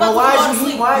 So why the fuck you go to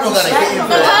sleep? Why you Because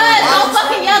don't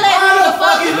fucking yell at me. The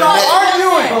fuck you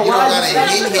arguing?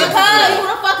 Because who the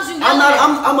fuck is you yelling at?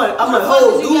 I'm a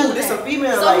whole dude. This a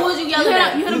female. So who is you yelling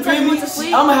at? You hit him because he went to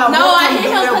sleep? No, I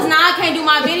hit him because now I can't do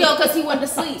my video because he went to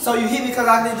sleep. So you hit me because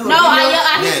I didn't do it? No,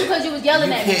 I hit you because you was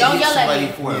yelling at me. Don't yell at me.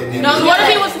 No, what if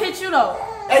he was to hit you though?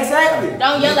 Exactly.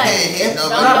 Don't yell at me.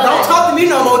 Don't talk to me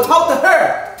no more. Talk to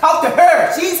her. Talk to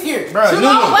her. She's here. Bro, what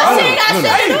she got shit to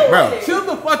do with it? Chill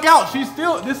the fuck out. This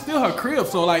still her crib.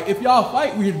 So like, if y'all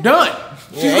fight, we're done.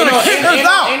 She's Yeah, gonna kick us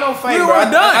out. Ain't no fight, We bro.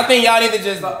 were done. I think y'all need to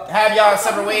just have y'all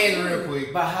separate ways real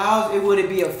quick. But how would it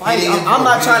be a fight? I'm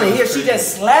not trying to hear. She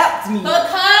just slapped me.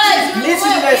 Because you literally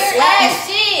doing just weird slapped ass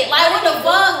shit. Like what the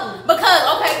fuck? Because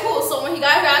okay, cool. So when he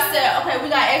got here, I said, okay, we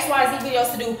got XYZ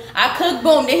videos to do. I cooked,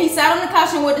 boom. Then he sat on the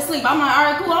couch and went to sleep. I'm like, all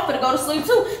right, cool. I'm finna go to sleep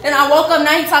too. Then I woke up.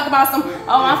 Now he talk about some.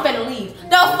 Oh, I'm finna leave.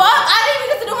 The fuck? I didn't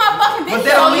even get to do my fucking video. But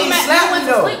that don't mean he slapped me went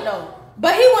to sleep though.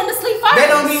 But he went to sleep first.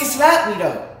 That don't mean slap me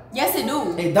though. Yes, it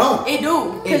do. It don't. It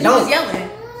do. It Because you was don't. yelling.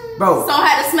 Bro. So I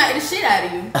had to smack the shit out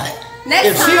of you.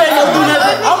 Next If time. she ain't gonna do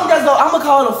nothing, I'm gonna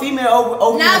call a female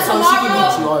over Now here so she can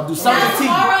beat you or do something to you.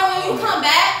 tomorrow when you come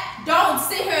back, don't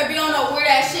sit here and be on no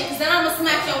weird ass shit, cause then I'm gonna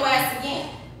smack your ass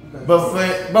again. But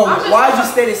why'd you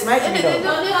steady smacking me though?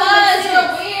 Because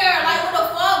you're weird. Like what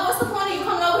the fuck? What's the point of you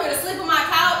coming over here to sleep on my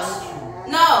couch?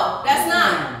 No, that's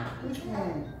not.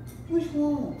 Which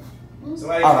one?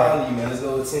 Somebody call you, man. Let's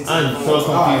go to 10. I'm so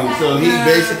confused. So he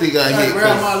basically got hit.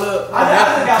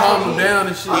 I calm him down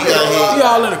and shit. He got hit. He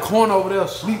all in the corner over there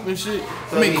sleeping shit.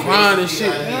 I mean crying and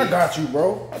shit. Man, I got you,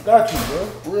 bro. I got you, bro.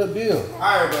 Real deal.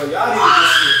 Alright, bro. Y'all need to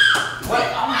just shit. What?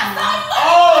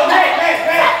 Oh,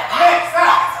 Nette,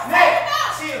 stop. Nette,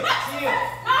 chill,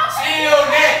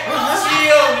 Nette.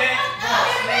 Chill, Nette.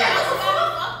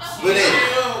 With it.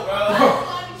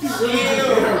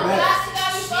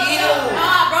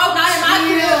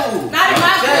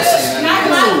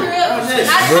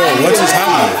 Bro, what just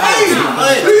happened?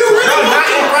 Do you really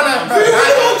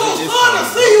want your son to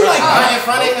see you like that?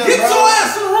 Get your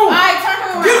ass in the room.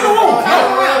 Get in the room.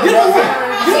 Get in the room.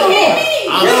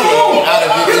 Get in the room.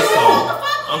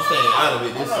 I'm staying out of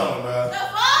it this song, bro.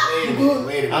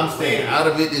 I'm staying out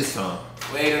of it this song.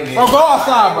 Wait a minute. Bro, go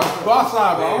outside, bro. Go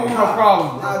outside, bro. I don't want no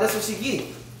problem. Nah, that's what she get.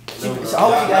 I hope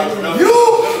you got hit.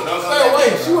 Stay away.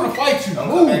 She wanna fight you.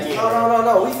 Move.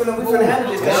 No. We finna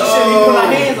handle this. Cause she shouldn't even put her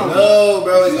hands on me. No,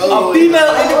 bro. It's over. A female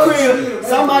in the crib.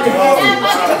 Somebody has me.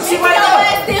 She right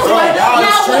there. Y'all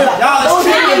is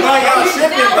tripping, bro. Y'all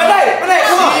tripping, bro. But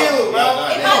come on. Chill, bro.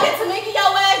 If I get to making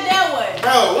your ass, then what?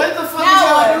 Bro, what the fuck is Now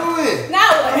y'all what? doing? Now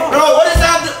what? Bro, what is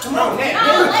y'all doing? Come on,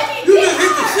 Nette. You just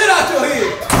hit the shit out your head.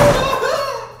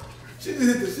 She just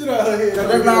hit the shit out her head.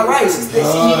 That's not right.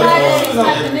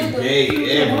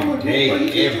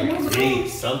 Every day,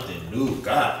 something new.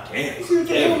 God damn. Every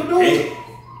day.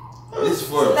 This is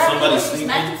for somebody sleeping.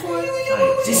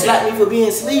 She slapped me for being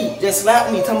asleep. Just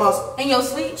slapped me. Talking about In your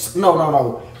sleep?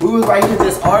 No. We was right here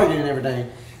just arguing and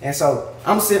everything. And so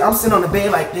I'm sitting on the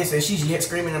bed like this, and she's yet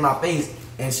screaming in my face,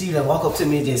 and she just walk up to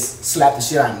me and just slap the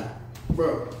shit out of me.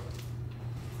 Bro.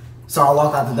 So I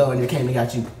walked out the door and they came and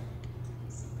got you.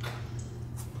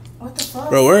 What the fuck?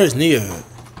 Bro, where is Nia?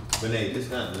 BENET, this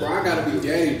not. Bro, I gotta be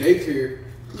daddy daycare.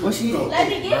 What she? Let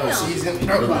me get him. She's in Let me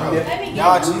get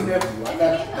y'all him. cheating.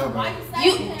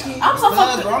 I'm so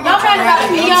fucking. Y'all mad about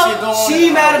the video?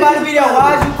 She mad about the video.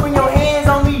 Why'd you put your hands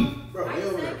on me?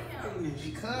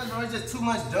 Because, bro, it's just too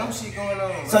much dumb shit going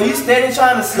on. So you steady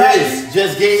trying to slap me? Chris,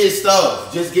 just get his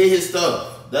stuff. Just get his stuff.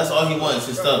 That's all he wants,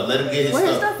 his stuff. Let him get his Where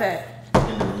his stuff. stuff at?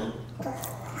 In the room.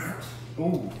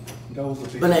 Ooh, that was a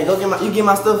big. BENET, go get my. You get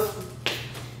my stuff.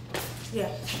 Yeah.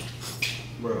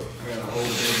 Bro, I got a whole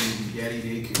baby daddy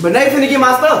daycare. BENET finna get my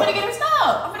I'm stuff. finna get his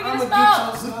stuff. I'm finna get his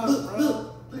stuff.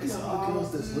 Look at all the girls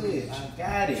that's lit. I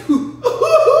got it.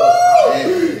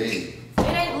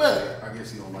 It ain't look. I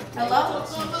guess you don't like Hello?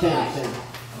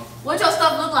 What your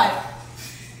stuff look like?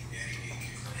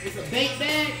 It's a baked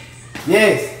bag?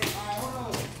 Yes.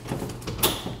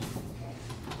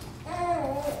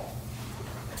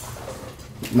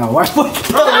 No, watch. Wait,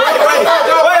 hold on.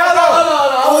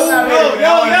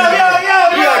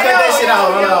 You gotta cut that shit out.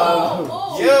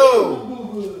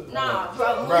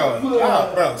 Bro.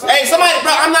 Hey, somebody,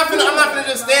 bro, I'm not finna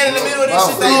just stand in the middle of this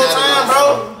shit the whole time,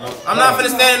 bro. I'm not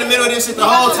finna stand in the middle of this shit the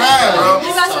whole time, bro.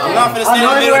 I'm not finna stand in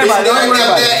the middle of this shit. Don't worry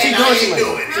about that. She doing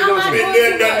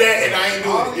Done that, and I ain't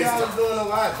doing it this time. doing a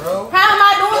lot, bro. How am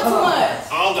I doing too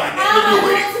much? I don't got How nothing to am do I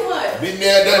with doing it. too much? Been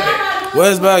there, done that.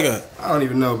 Where's bag at? I don't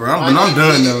even know, bro. I'm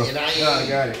done though. And I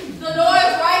got it. The door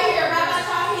is right here. How about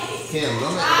y'all hit it? Kim,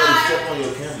 don't let nobody step on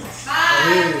your camera.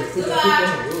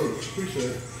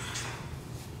 Appreciate it.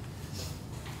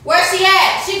 Where she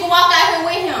at? She can walk out here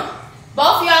with him.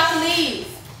 Both of y'all can leave.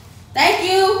 Thank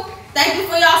you. Thank you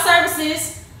for y'all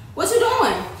services. What you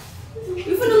doing?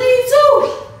 You finna leave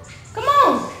too. Come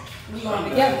on. We going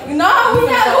together. No, we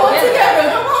not going together.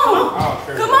 Come on.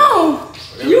 Come on.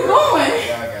 You going.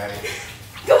 Yeah, I got it.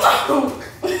 Come on.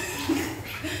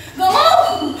 Come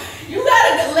on. You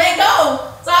gotta let go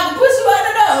so I can push you out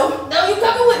the door. No, you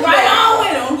coming with me. Right on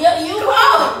with him. Yeah, you come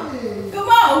on. Come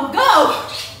on. Go.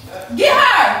 Get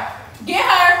her. Get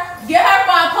her. Get her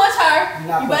before I punch her.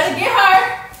 You better get her.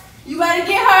 You better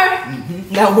get her.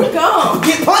 Now what? Go.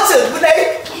 Get punch her,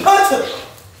 BENET. Punch her.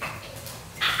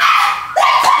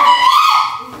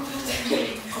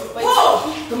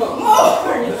 Whoa. Come on. Whoa.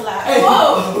 Hey.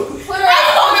 Whoa. Put her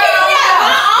out. Gonna kick me out of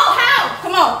my own house.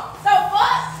 Come on. So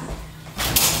what?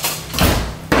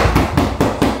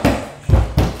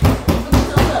 Look at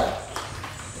yourself.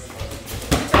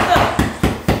 Look at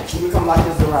yourself. We come like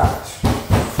this garage.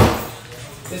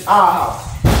 It's our house.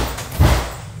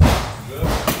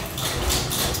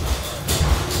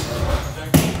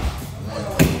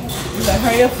 You better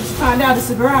hurry up and find out it's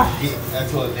a garage. I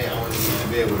told her, damn, I want to get in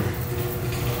bed with her.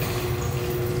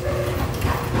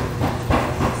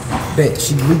 Bet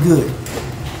she we good.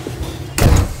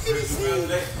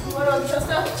 What else? Your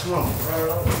stuff? Come on,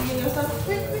 bro. You get your stuff?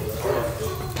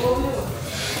 What we doing?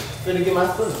 Finna get my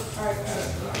stuff. Alright.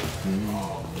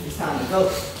 It's time to go.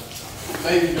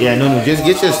 Baby Yeah, NuNu, just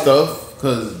get your stuff,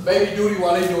 cause baby duty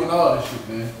while they doing all this shit,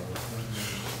 man.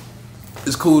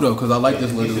 It's cool though, cause I like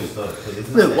this little dude.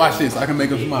 Look, watch this. I can make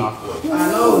him smile.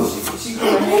 I know. She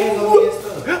put her hands on me and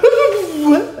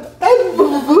stuff.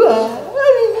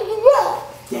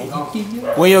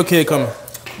 When your kid coming?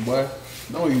 Boy,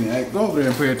 don't even act. Go over there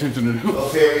and pay attention to them. oh,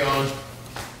 carry on.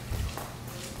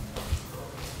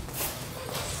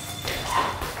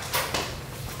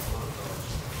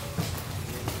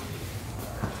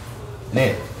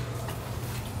 Nette.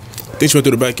 They went through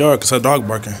the backyard because her dog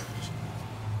barking.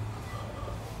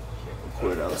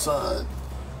 Put it outside.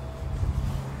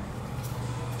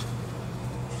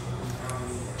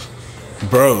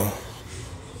 Bro.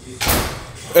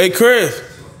 Hey, Chris.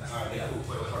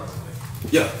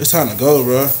 Yeah. It's time to go,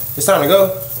 bro. It's time to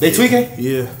go. They tweaking?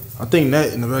 Yeah. I think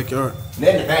Nette in the backyard.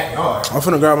 Nette in the backyard. I'm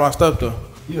finna grab my stuff, though.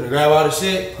 You gonna grab all the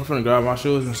shit? I'm finna grab my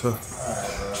shoes and stuff.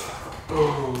 Damn.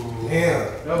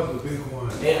 That was a big one.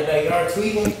 They in the backyard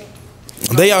tweaking?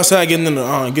 They outside getting in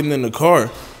the car.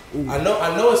 I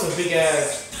know it's a big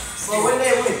ass. Bro, when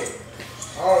they went?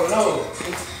 I don't know.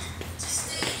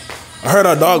 I heard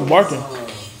our dog barking.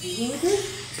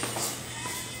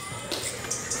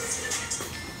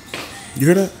 You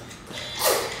hear that?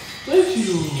 Bless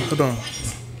you. Hold on.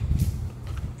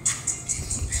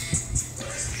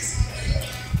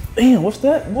 Damn, what's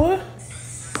that, boy?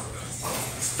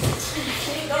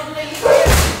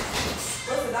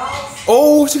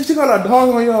 Oh, she got a dog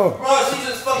on y'all. Bro, she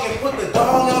just fucking put the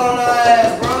dog on her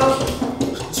ass,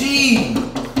 bro. Gee,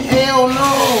 hell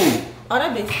no. Oh,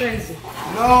 that bitch crazy.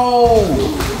 No.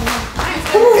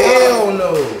 Hell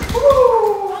no.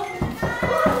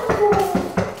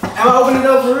 Am I opening the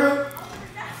door for real?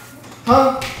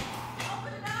 Huh?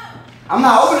 I'm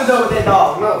not opening the door with that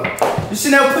dog, no. You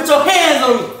should never put your hands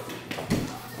on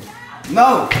me.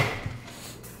 No.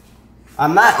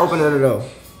 I'm not opening the door.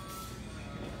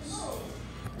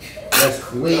 That's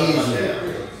crazy.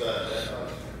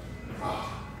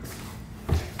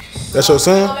 That's your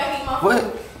son? What?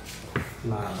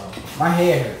 Nah, bro. My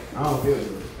head hurt. I don't feel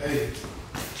good. Hey.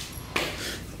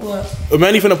 What? But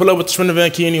man, he finna pull up with the Sprinter van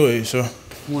key anyway, so.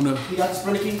 Wanna? You got the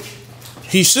Sprinter key?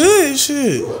 He should.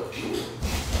 Shit. Wait, you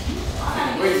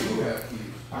have kids.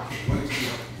 I can't wait to have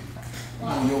kids.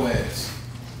 On your ass.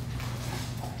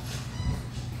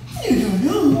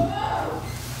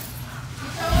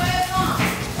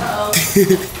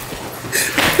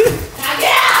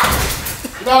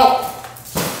 No.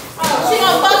 Oh, she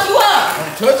gonna fuck you up.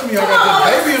 Don't touch me. I got that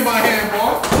baby in my hand,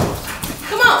 boy.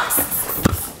 Come on.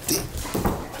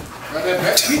 Got that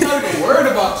baby. He's not even worried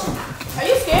about you. Are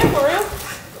you scared for real?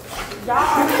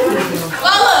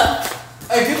 Lola.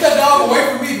 Hey, get that dog away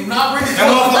from me. Do not bring it to me.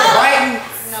 No. Lola.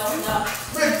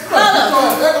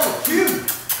 That gonna kill you.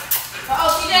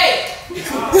 Oh, CJ.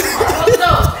 Close the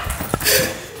door.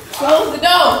 Close the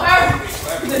door. Hurry.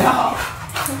 The dog.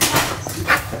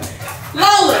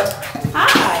 Lola.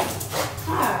 Hi.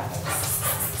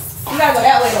 You gotta go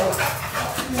that way though.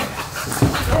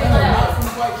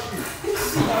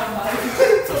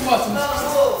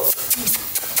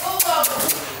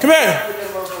 Come here.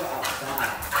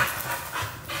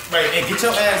 Wait, hey, get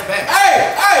your ass back.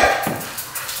 Hey!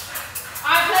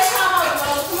 Alright, play time over,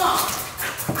 Lola.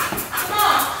 Come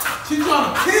on. She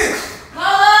trying to piss.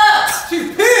 Lola. She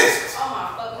pissed. Oh my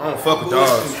fucking. I don't fuck with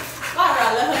dogs. Why did I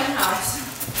let her in the house?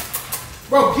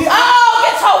 Bro, get Oh,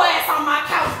 get your ass on my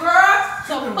couch, girl.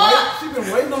 So fuck. She been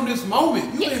waiting on this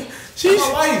moment. You been, She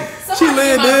Somebody laying get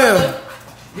my down. brother.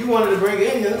 You wanted to bring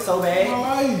it in here so bad.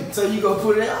 Right. So you go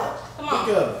put it out. Come on.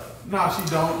 Look up. Nah, she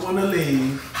don't want to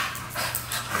leave.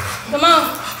 Come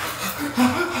on.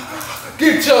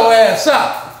 Get your ass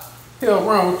out. Hell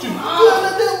wrong with you.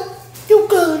 You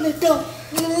good, little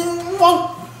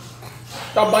dog.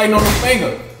 Stop biting on the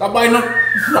finger. Stop biting on.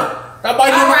 Stop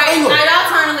biting on the Alright, finger. now y'all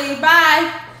turn to leave.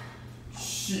 Bye.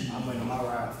 Shit. I'm waiting on my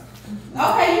ride.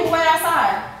 Okay, you can wait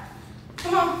outside.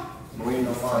 Come on. Waiting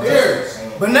on my Here.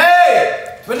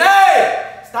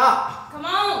 Benet! Stop. Come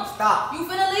on. Stop. You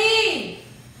finna leave.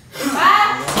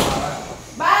 Bye.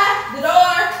 Bye. The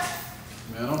door.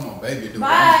 Man, I'm my baby dude.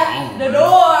 Bye. The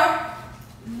door.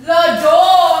 The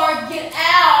door. Get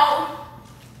out.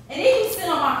 And then you sit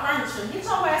on my furniture. Get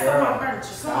your ass on my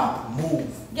furniture. Come on. Move.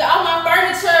 Get off my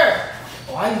furniture.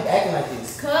 Why are you acting like this?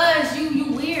 Cause you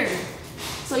weird.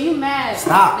 So you mad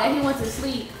Stop. that he went to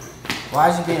sleep. Why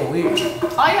is you being weird? All you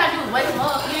gotta do is wake him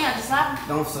up. You ain't have to slap him.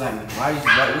 Don't slap me. Why are you,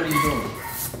 what are you doing?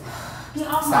 Get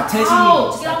off Stop my touching me.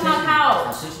 couch. Get Stop off my touching me.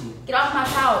 couch. Stop touching me. Get off my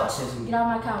couch. Stop touching me. Get off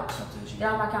my couch. Stop touching me. Get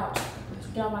off my couch.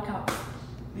 Get off my couch.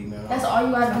 Big man. That's all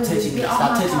you gotta do. Stop Is touching me. get off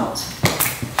Stop my touching me. couch.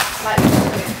 Like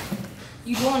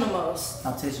you doing the most.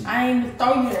 Stop touching me. I ain't even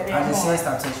throw you that damn I just said hard.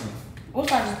 stop touching me. What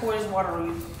if I just pour this water on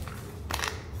you?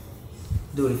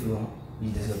 Do it if you want.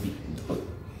 You just gonna beat me.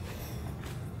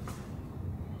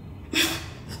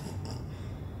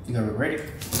 You gonna regret it?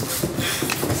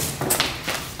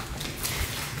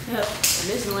 Yep.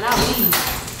 This is when I leave.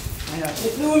 I got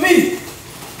shit to do with me. I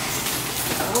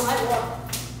don't like water.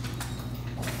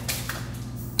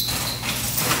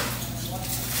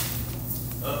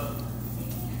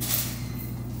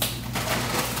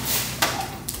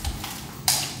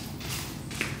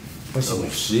 Where she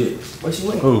went? Shit. Where she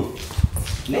went? Who?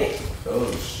 Nette.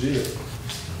 Oh shit.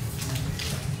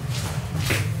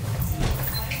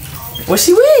 Where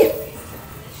she went?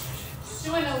 She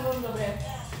went in the room over there.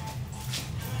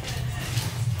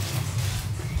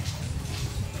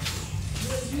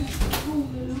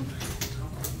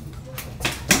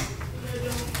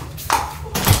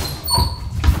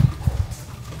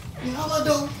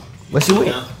 Where she went?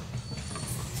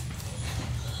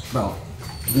 Bro,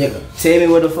 nigga, tell me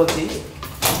where the fuck she is.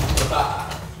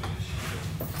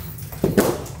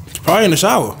 Probably in the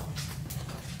shower.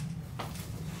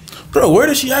 Bro, where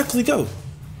did she actually go?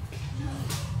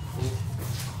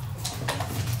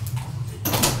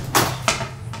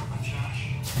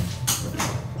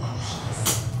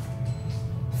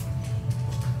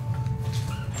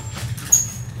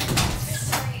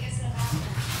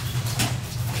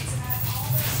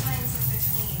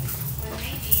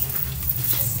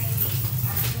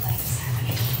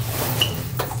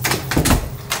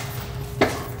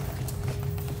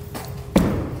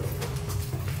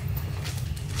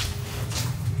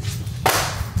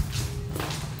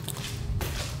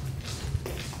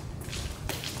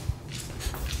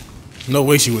 No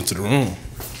way she went to the room.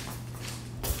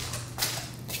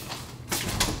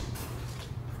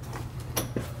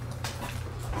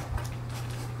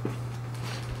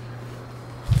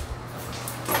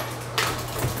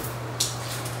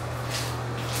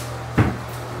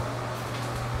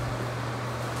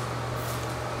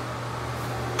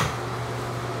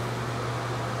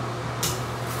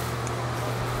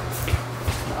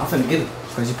 I'm finna get her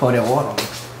because you poured that water on me.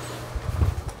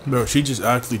 Bro, she just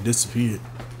actually disappeared.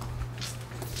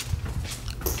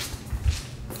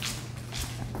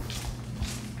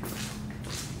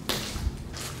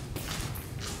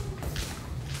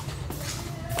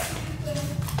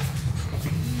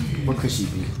 could she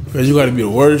be? Because you gotta be the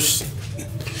worst.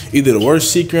 Either the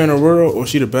worst secret in the world or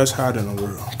she the best hider in the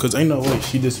world. Because ain't no way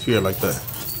she disappeared like that.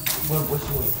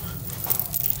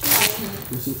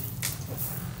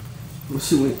 What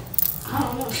she went? I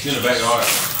don't know. She's in the backyard.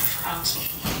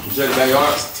 She's in the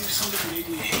backyard?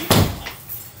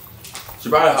 She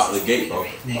probably out the gate, bro.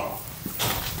 No.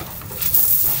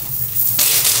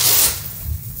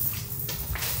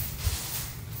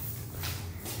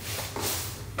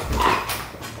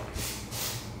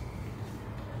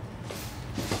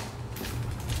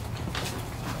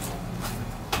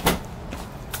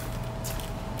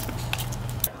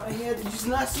 Did you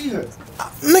not see her?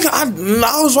 Nigga, I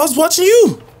was watching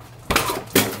you.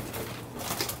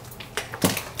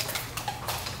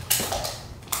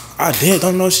 I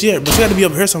don't know shit, but she had to be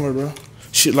up here somewhere, bro.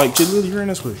 Shit, like, she really ran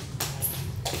this way.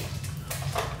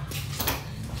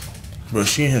 Bro,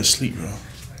 she in here asleep, bro.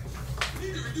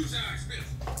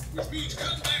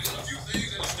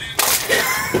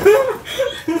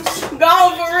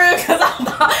 Gone for real, cause I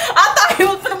thought he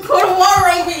was gonna put a water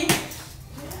on me.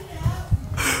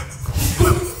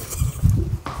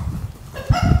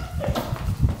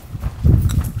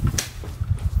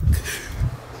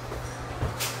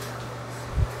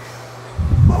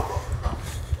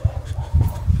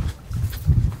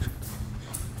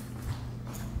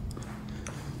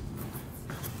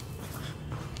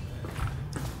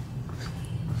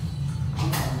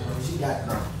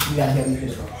 You gotta help me get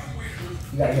it, bro.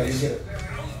 You gotta help me get it.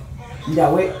 You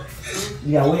got wet?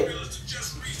 You got wet?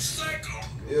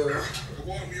 Yeah.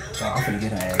 Oh, I'm finna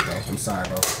get her ass, bro. I'm sorry,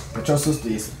 bro. But your sister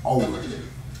is over.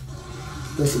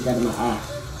 This shit got in my eye.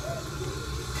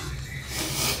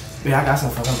 Man, I got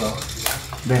something for her,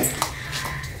 bro. Man.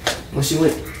 Where she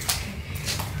went?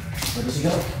 Where did she go?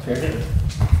 Here.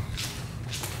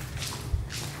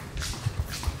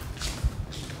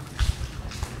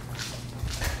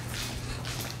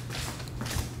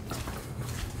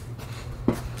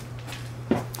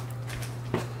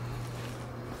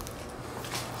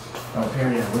 Oh,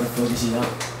 period. Where the fuck is she up?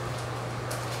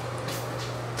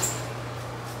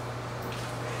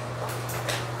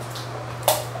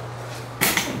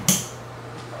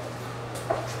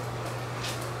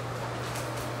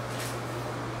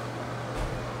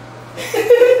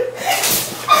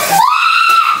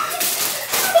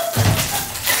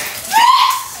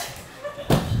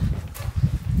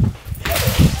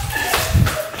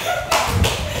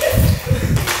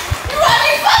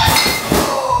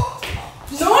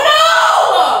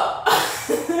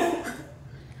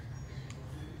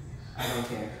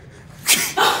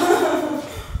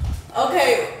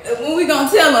 Okay, when we gonna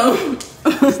tell him?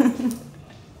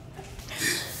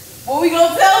 When we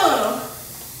gonna tell him?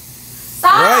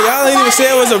 Stop! Bro, y'all ain't even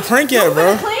say it was a prank yet,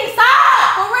 bro. Please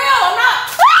stop! For real, I'm not.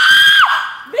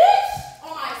 Bitch!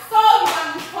 On my soul, you got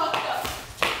me fucked up.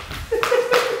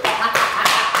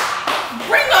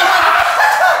 Bring them.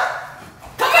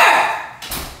 Come here!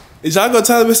 Is y'all gonna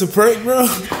tell him it's a prank, bro?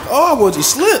 Oh, boy, you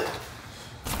slipped.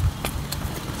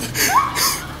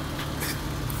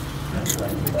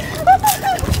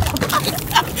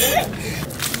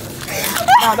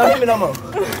 Nah, don't hit me no more.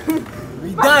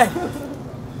 We done.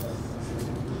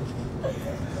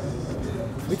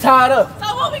 We tied up.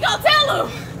 So what we gonna tell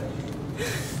him?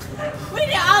 We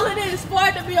did all of this for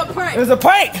it to be a prank. It was a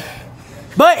prank.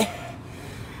 But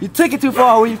you took it too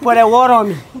far when you put that water on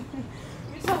me.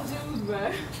 You're so juice,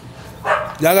 bro.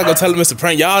 Y'all gotta go tell him it's a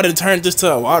prank. Y'all done turned this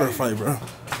to a water fight, bro.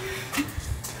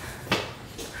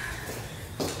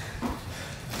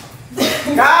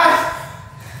 Guys!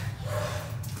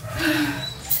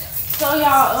 So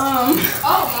y'all,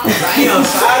 oh my Damn,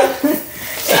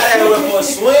 Shada went for a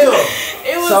swim.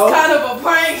 It was kind of a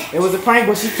prank. It was a prank,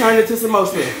 but she turned it to some more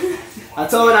stuff. I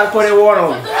told her not to put that water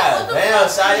on me. God damn,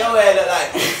 Shada, your ass look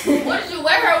like. What did you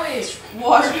wear her with?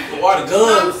 Water. Water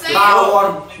guns. Bottle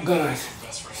water guns.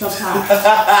 Sometimes. He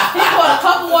put a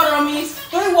cup of water on me,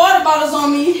 3 water bottles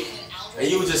on me. And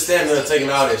you was just standing there taking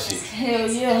all that shit. Hell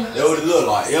yeah. That what it look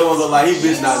like. It don't look like he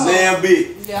bitch not damn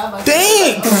big. Yeah, I'm like,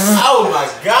 dang! Oh my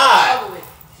god.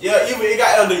 Yeah, even it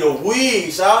got under your wig,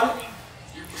 Shawty.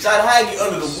 Shawty, how you get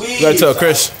under the wig? You gotta tell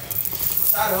Chris.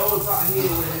 Shawty, hold top head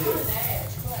with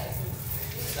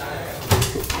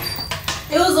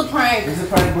it was a prank. It was a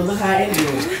prank, but look how it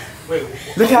ended. Wait.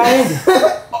 Look how it ended.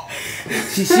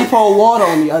 She poured water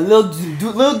on me. A little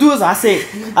doozy. I said,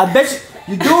 I bet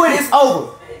you do it, it's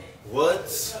over. What?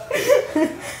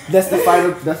 That's the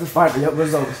fighter. Yep,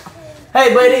 it's over.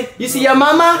 Hey, buddy, you see your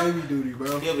mama? Baby duty,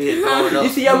 bro. You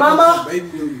see your mama? Baby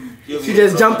duty. She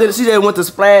just jumped in. She just went to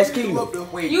Splash Kingdom.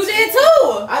 You did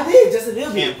too. I did, just a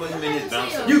little bit. Put him in his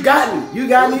bouncer. You got me. You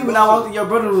got me when I walked in your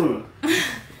brother's room.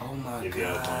 Oh my my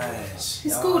gosh.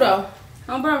 He's cool though.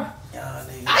 Huh, bro?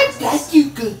 I got you,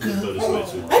 good girl.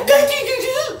 I got you, good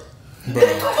girl.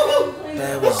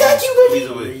 That was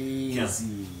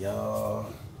crazy, y'all.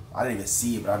 I didn't even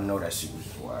see it, but I know that shit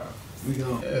was wild. We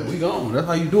gone. Yeah, we gone. That's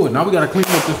how you do it. Now we gotta clean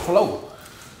up this floor.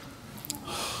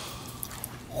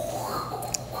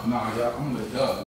 Nah, y'all, I'm gonna let y'all.